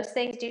some of those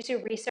things, do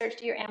some research,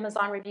 do your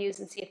Amazon reviews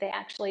and see if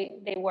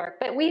they work.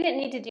 But we didn't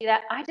need to do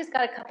that. I just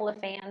got a couple of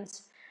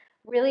fans,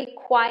 really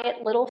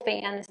quiet little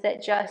fans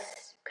that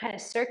just kind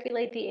of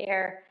circulate the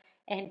air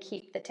and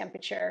keep the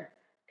temperature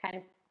kind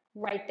of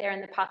right there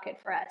in the pocket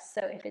for us.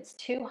 So if it's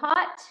too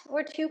hot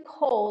or too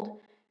cold,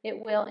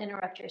 it will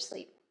interrupt your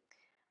sleep.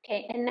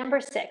 Okay, and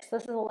number 6,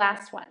 this is the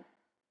last one.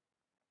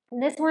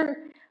 And this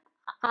one,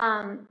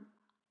 I'm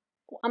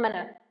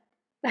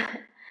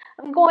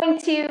going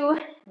to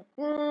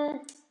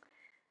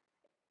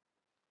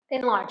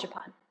enlarge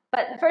upon.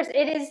 But first,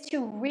 it is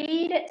to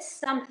read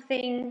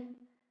something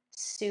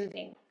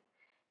soothing.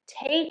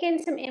 Take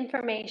in some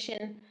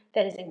information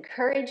that is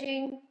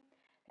encouraging,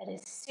 that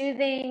is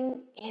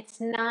soothing.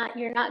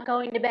 You're not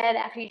going to bed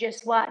after you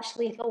just watched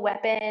Lethal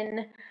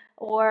Weapon,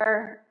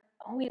 or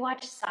we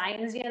watched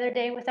Signs the other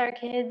day with our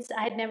kids.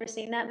 I had never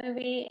seen that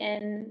movie,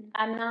 and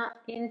I'm not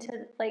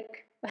into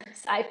like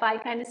sci-fi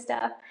kind of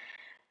stuff.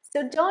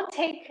 So don't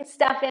take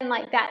stuff in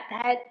like that.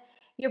 That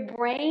your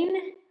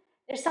brain,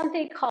 there's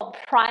something called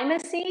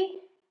primacy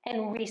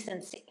and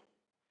recency.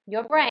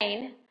 Your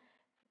brain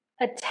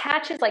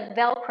attaches like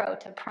Velcro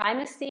to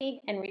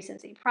primacy and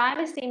recency.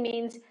 Primacy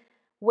means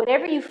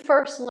whatever you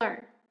first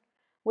learned,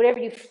 whatever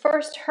you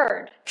first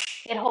heard,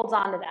 it holds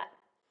on to that.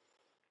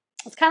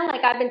 It's kind of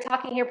like I've been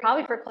talking here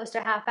probably for close to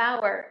a half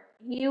hour.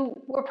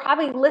 You were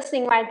probably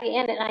listening right at the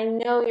end, and I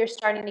know you're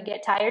starting to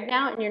get tired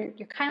now, and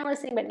you're kind of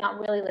listening but not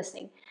really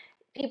listening.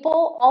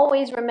 People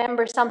always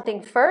remember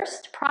something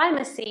first,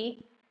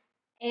 primacy,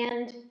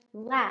 and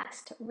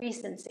last,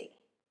 recency.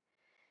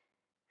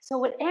 So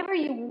whatever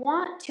you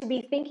want to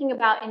be thinking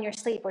about in your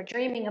sleep or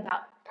dreaming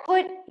about,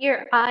 put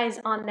your eyes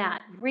on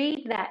that.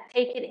 Read that,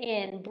 take it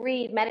in,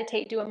 breathe,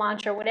 meditate, do a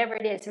mantra, whatever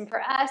it is. And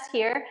for us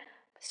here,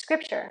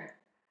 Scripture.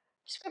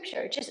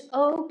 Just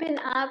open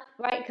up,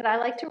 right? Because I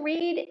like to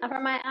read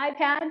from my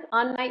iPad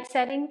on night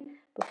setting.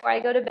 Before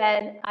I go to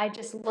bed, I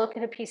just look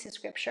at a piece of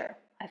Scripture.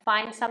 I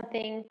find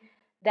something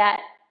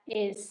that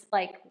is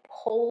like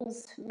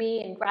holds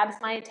me and grabs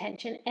my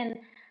attention. And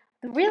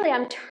really,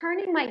 I'm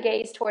turning my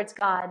gaze towards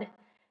God,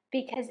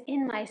 because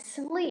in my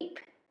sleep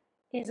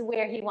is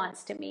where He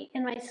wants to meet.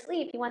 In my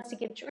sleep, He wants to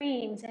give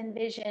dreams and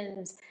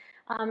visions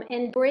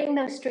and bring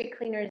those street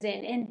cleaners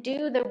in and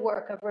do the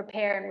work of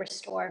repair and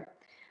restore.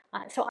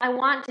 So I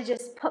want to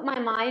just put my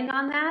mind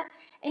on that.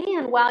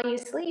 And while you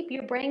sleep,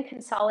 your brain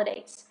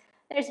consolidates.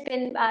 There's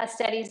been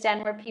studies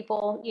done where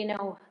people,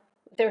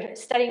 they're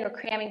studying or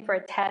cramming for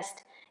a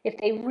test. If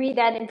they read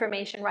that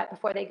information right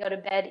before they go to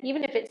bed,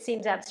 even if it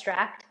seems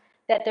abstract,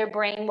 that their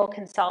brain will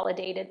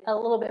consolidate it a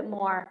little bit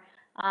more,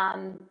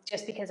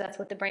 just because that's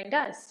what the brain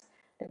does.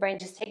 The brain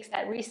just takes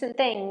that recent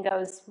thing and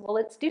goes, well,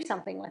 let's do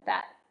something with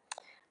that.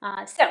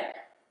 So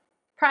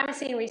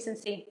primacy and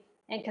recency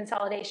and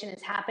consolidation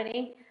is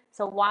happening.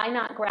 So why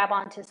not grab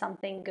onto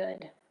something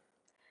good?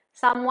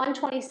 Psalm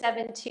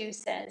 127:2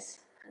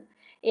 says,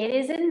 "It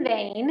is in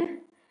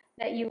vain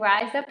that you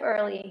rise up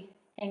early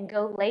and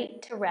go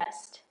late to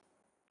rest,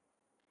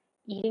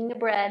 eating the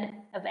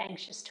bread of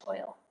anxious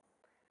toil.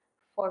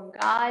 For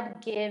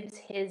God gives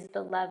His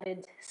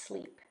beloved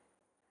sleep."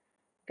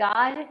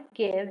 God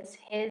gives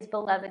His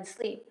beloved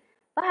sleep.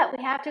 But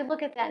we have to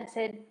look at that and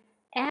say,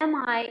 am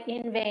I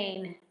in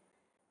vain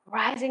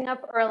rising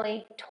up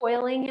early,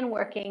 toiling and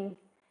working,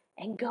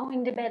 and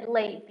going to bed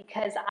late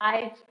because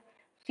I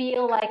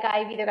feel like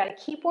I've either got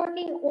to keep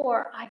working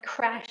or I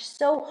crash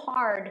so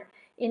hard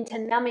into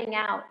numbing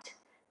out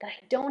that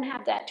I don't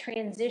have that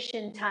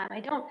transition time.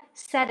 I don't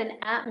set an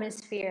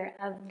atmosphere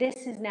of this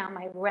is now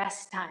my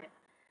rest time,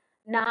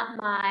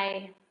 not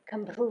my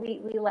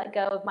completely let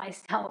go of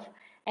myself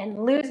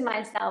and lose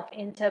myself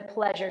into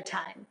pleasure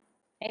time.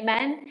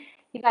 Amen?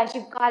 You guys,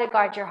 you've got to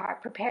guard your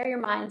heart. Prepare your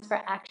minds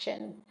for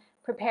action.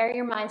 Prepare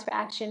your minds for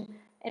action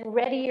and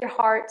ready your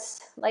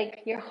hearts.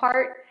 Like, your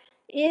heart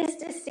is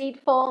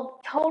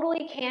deceitful,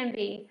 totally can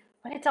be,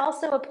 but it's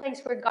also a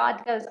place where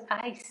God goes,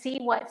 I see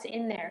what's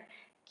in there.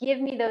 Give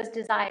me those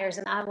desires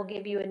and I will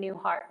give you a new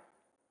heart.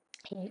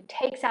 He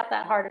takes out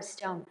that heart of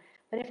stone.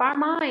 But if our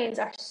minds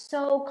are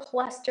so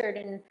clustered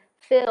and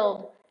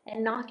filled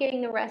and not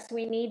getting the rest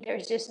we need,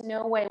 there's just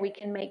no way we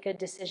can make good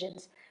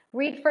decisions.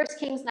 Read 1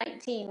 Kings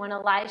 19 when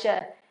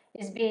Elijah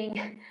is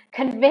being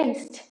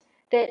convinced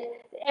that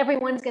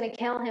everyone's going to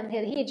kill him.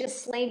 He had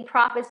just slain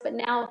prophets, but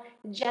now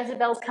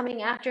Jezebel's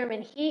coming after him,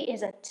 and he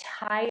is a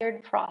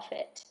tired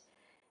prophet.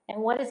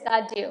 And what does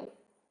God do?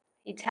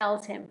 He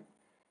tells him,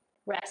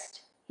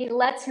 rest. He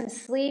lets him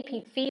sleep.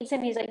 He feeds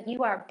him. He's like,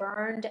 you are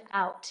burned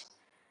out.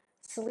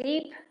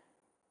 Sleep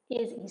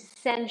is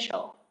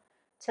essential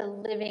to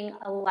living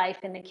a life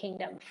in the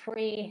kingdom,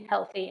 free,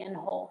 healthy, and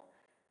whole.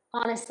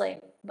 Honestly,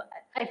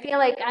 I feel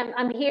like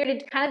I'm here to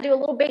kind of do a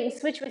little bait and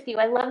switch with you.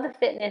 I love the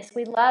fitness.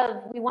 We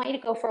want you to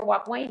go for a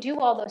walk. We want you to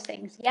do all those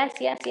things. Yes,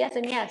 yes, yes,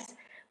 and yes.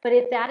 But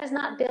if that is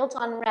not built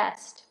on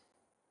rest,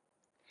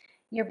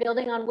 You're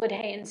building on wood,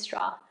 hay, and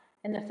straw,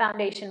 and the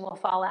foundation will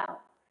fall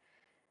out.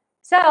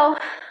 So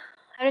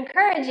I'd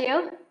encourage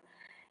you,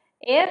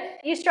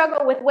 if you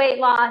struggle with weight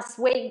loss,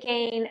 weight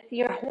gain,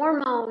 your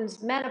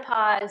hormones,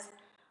 menopause,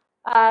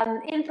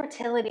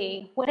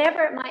 infertility,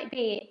 whatever it might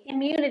be,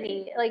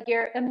 immunity, like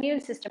your immune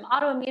system,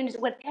 autoimmune,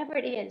 whatever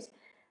it is,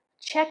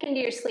 check into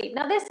your sleep.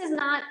 Now, this is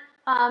not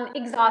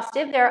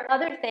exhaustive. There are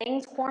other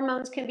things.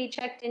 Hormones can be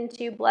checked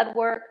into, blood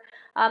work,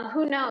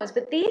 who knows?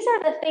 But these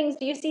are the things,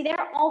 do you see,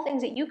 they're all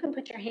things that you can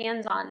put your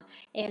hands on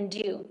and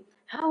do.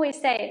 I always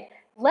say,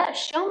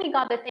 show me,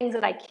 God, the things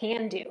that I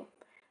can do.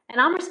 And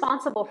I'm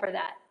responsible for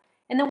that.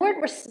 And the word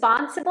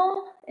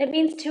responsible, it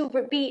means to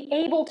be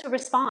able to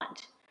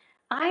respond.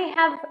 I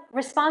have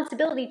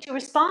responsibility to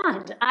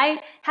respond. I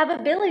have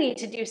ability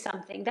to do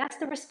something. That's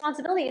the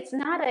responsibility. It's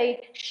not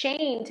a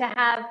shame to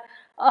have,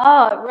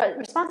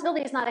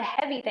 responsibility is not a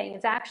heavy thing.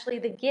 It's actually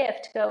the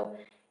gift. Go,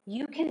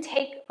 you can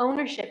take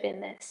ownership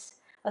in this,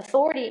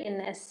 authority in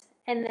this,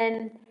 and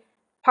then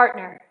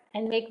partner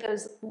and make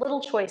those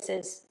little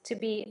choices to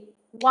be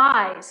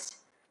wise,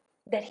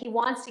 that he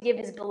wants to give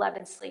his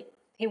beloved sleep.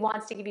 He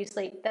wants to give you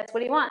sleep. That's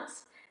what he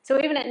wants.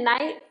 So even at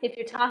night, if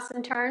you toss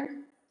and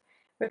turn,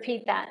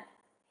 repeat that.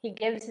 He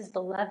gives his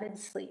beloved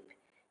sleep.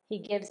 He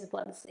gives his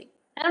beloved sleep.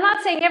 And I'm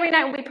not saying every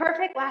night will be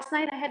perfect. Last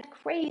night I had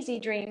crazy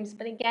dreams,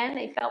 but again,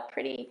 they felt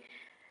pretty,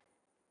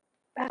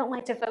 I don't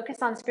like to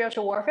focus on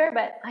spiritual warfare,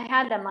 but I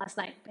had them last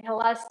night. I had a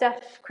lot of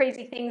stuff,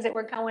 crazy things that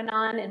were going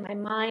on, and my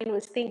mind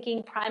was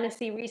thinking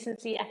primacy,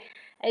 recency.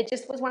 It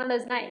just was one of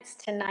those nights.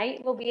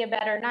 Tonight will be a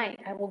better night.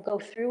 I will go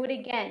through it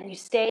again. You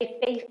stay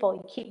faithful.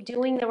 You keep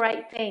doing the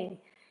right thing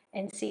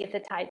and see if the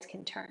tides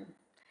can turn.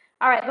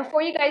 All right,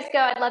 before you guys go,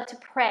 I'd love to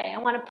pray. I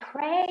want to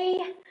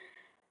pray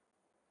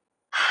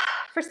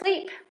for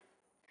sleep.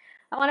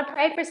 I want to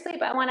pray for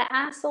sleep. I want to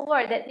ask the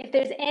Lord that if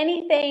there's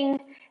anything,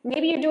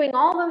 maybe you're doing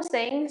all those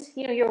things,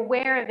 you're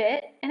aware of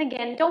it. And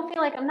again, don't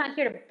feel like I'm not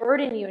here to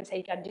burden you and say,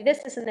 you got to do this,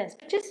 this, and this.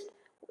 But just,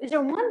 is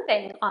there one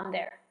thing on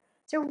there?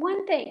 Is there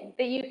one thing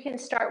that you can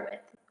start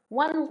with?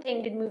 One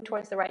thing to move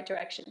towards the right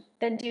direction?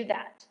 Then do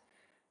that.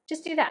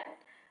 Just do that.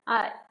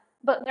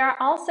 But there are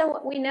also,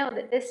 we know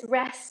that this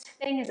rest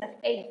thing is a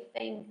faith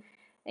thing,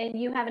 and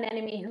you have an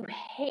enemy who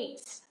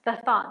hates the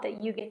thought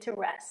that you get to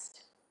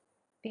rest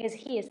because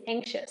he is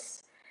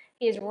anxious.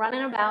 He is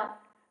running about,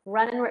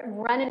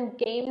 running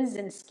games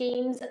and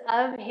schemes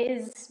of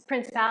his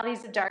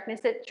principalities of darkness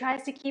that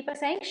tries to keep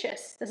us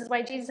anxious. This is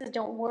why Jesus says,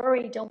 don't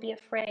worry, don't be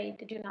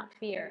afraid, do not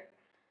fear.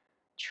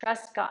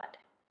 Trust God.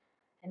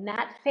 And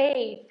that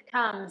faith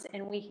comes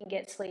and we can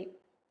get sleep.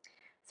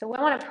 So we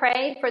want to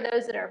pray for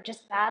those that are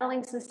just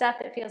battling some stuff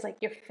that feels like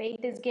your faith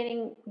is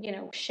getting,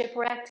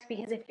 shipwrecked.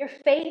 Because if your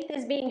faith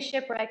is being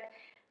shipwrecked,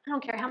 I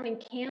don't care how many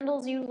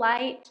candles you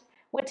light,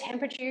 what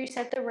temperature you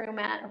set the room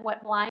at, or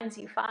what blinds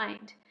you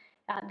find.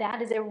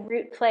 That is a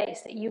root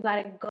place that you got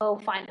to go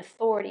find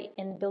authority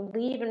and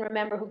believe and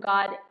remember who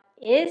God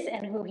is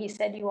and who he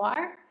said you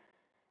are.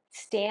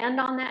 Stand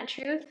on that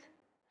truth.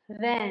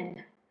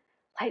 Then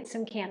light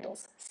some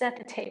candles, set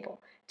the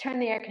table, turn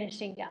the air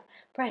conditioning down,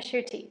 brush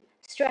your teeth,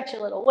 stretch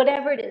a little,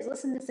 whatever it is,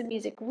 listen to some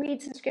music,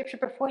 read some scripture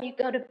before you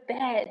go to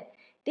bed.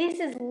 This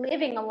is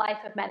living a life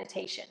of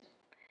meditation.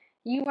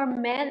 You are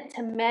meant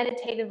to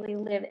meditatively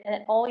live,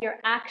 and all your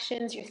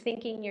actions, your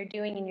thinking, your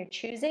doing, and your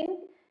choosing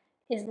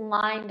is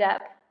lined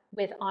up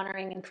with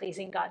honoring and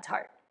pleasing God's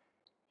heart.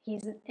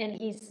 He's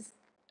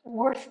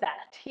worth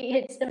that.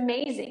 It's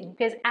amazing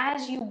because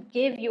as you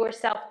give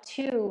yourself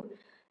to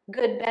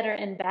good, better,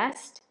 and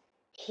best,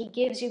 he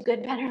gives you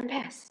good, better, and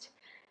best.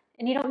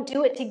 And you don't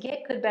do it to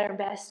get good, better, and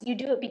best. You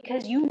do it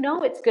because you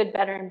know it's good,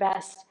 better, and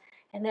best.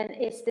 And then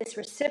it's this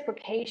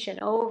reciprocation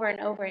over and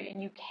over,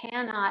 and you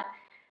cannot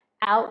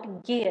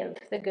outgive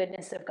the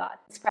goodness of God.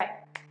 Let's pray.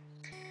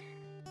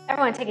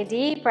 Everyone take a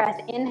deep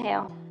breath.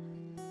 Inhale.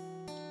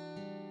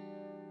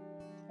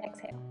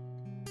 Exhale.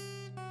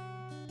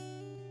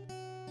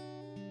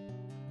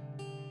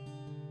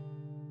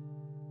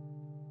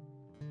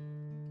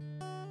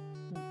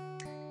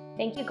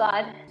 Thank you,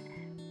 God,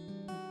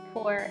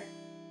 for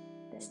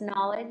this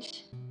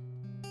knowledge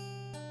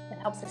that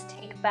helps us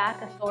take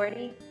back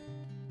authority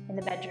in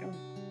the bedroom,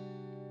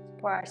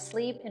 for our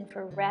sleep and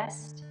for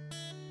rest.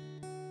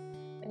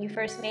 When you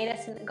first made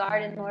us in the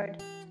garden,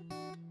 Lord,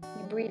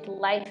 you breathed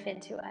life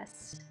into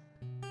us.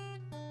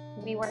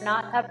 We were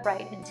not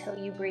upright until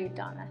you breathed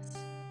on us.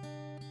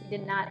 We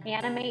did not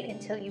animate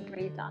until you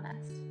breathed on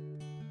us.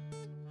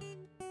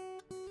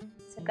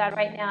 So God,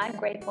 right now I'm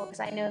grateful because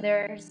I know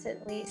there's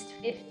at least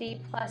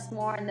 50 plus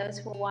more, and those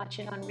who are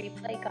watching on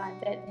replay, God,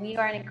 that we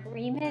are in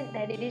agreement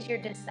that it is your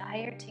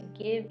desire to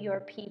give your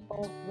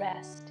people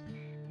rest.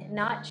 And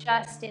not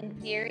just in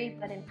theory,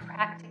 but in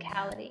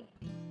practicality.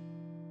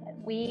 That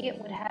we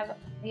would have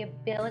the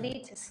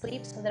ability to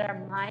sleep so that our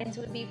minds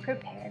would be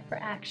prepared for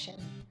action.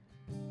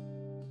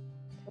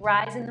 To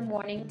rise in the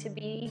morning to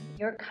be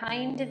your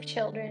kind of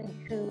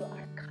children who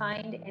are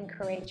kind and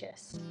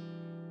courageous.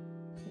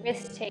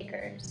 Risk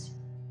takers.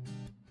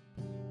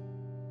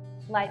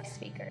 Life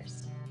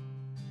speakers.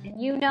 And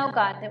you know,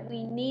 God, that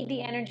we need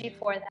the energy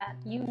for that.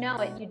 You know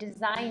it. You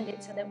designed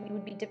it so that we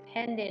would be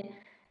dependent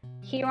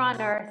here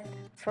on earth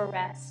for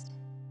rest.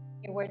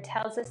 Your word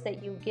tells us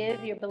that you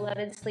give your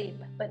beloved sleep,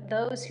 but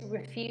those who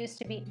refuse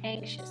to be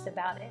anxious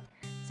about it.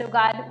 So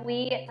God,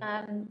 we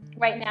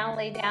right now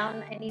lay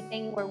down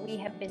anything where we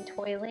have been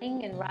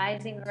toiling and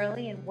rising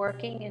early and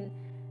working and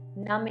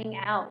numbing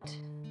out.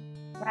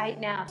 Right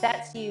now, if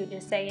that's you,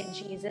 just say in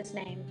Jesus'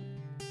 name.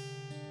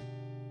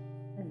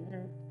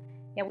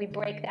 Yeah, we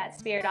break that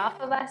spirit off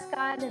of us,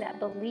 God, that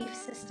belief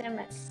system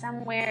that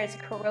somewhere is a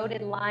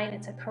corroded line.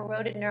 It's a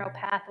corroded neural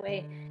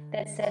pathway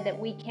that said that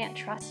we can't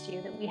trust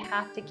you, that we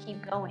have to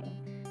keep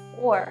going,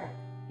 or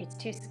it's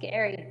too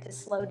scary to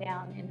slow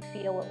down and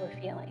feel what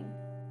we're feeling.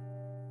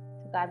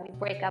 So God, we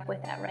break up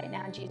with that right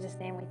now in Jesus'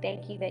 name. We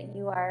thank you that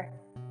you are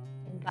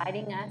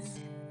inviting us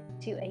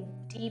to a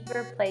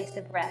deeper place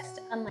of rest,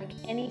 unlike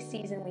any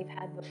season we've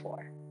had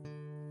before.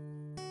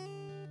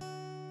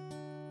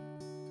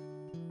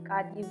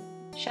 God, you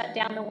shut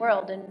down the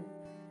world in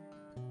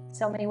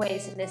so many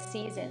ways in this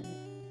season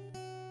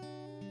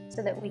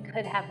so that we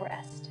could have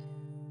rest.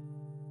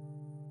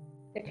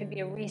 There could be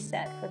a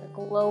reset for the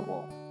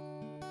global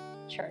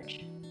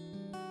church,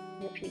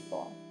 your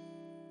people.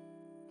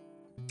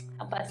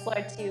 Help us,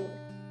 Lord, to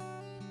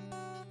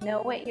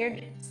know what you're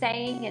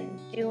saying and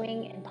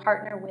doing and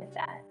partner with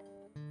that.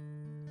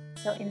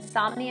 So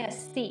insomnia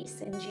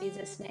cease in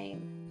Jesus'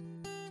 name.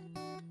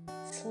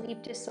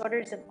 Sleep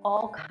disorders of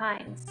all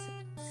kinds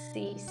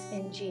cease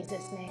in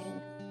Jesus'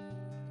 name.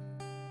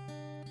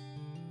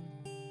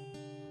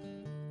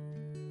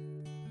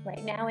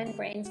 Right now in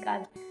brains,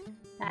 God,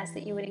 I ask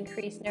that you would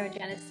increase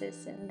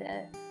neurogenesis in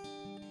the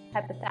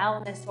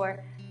hypothalamus,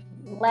 or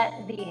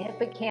let the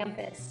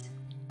hippocampus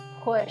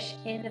push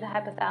into the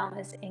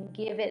hypothalamus and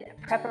give it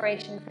a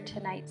preparation for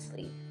tonight's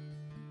sleep.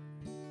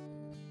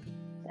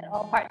 That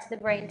all parts of the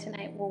brain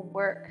tonight will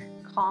work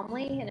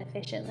calmly and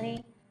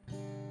efficiently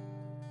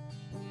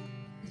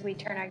as we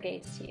turn our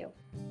gaze to you.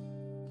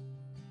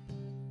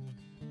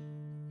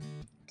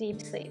 Deep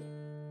sleep,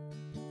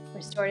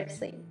 restorative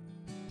sleep,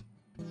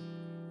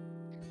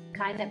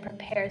 kind that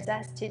prepares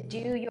us to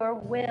do your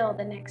will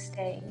the next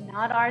day,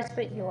 not ours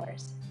but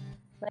yours.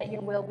 Let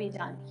your will be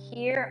done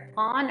here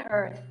on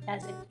earth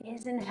as it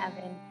is in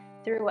heaven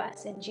through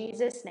us. In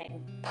Jesus'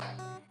 name,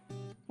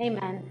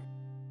 amen.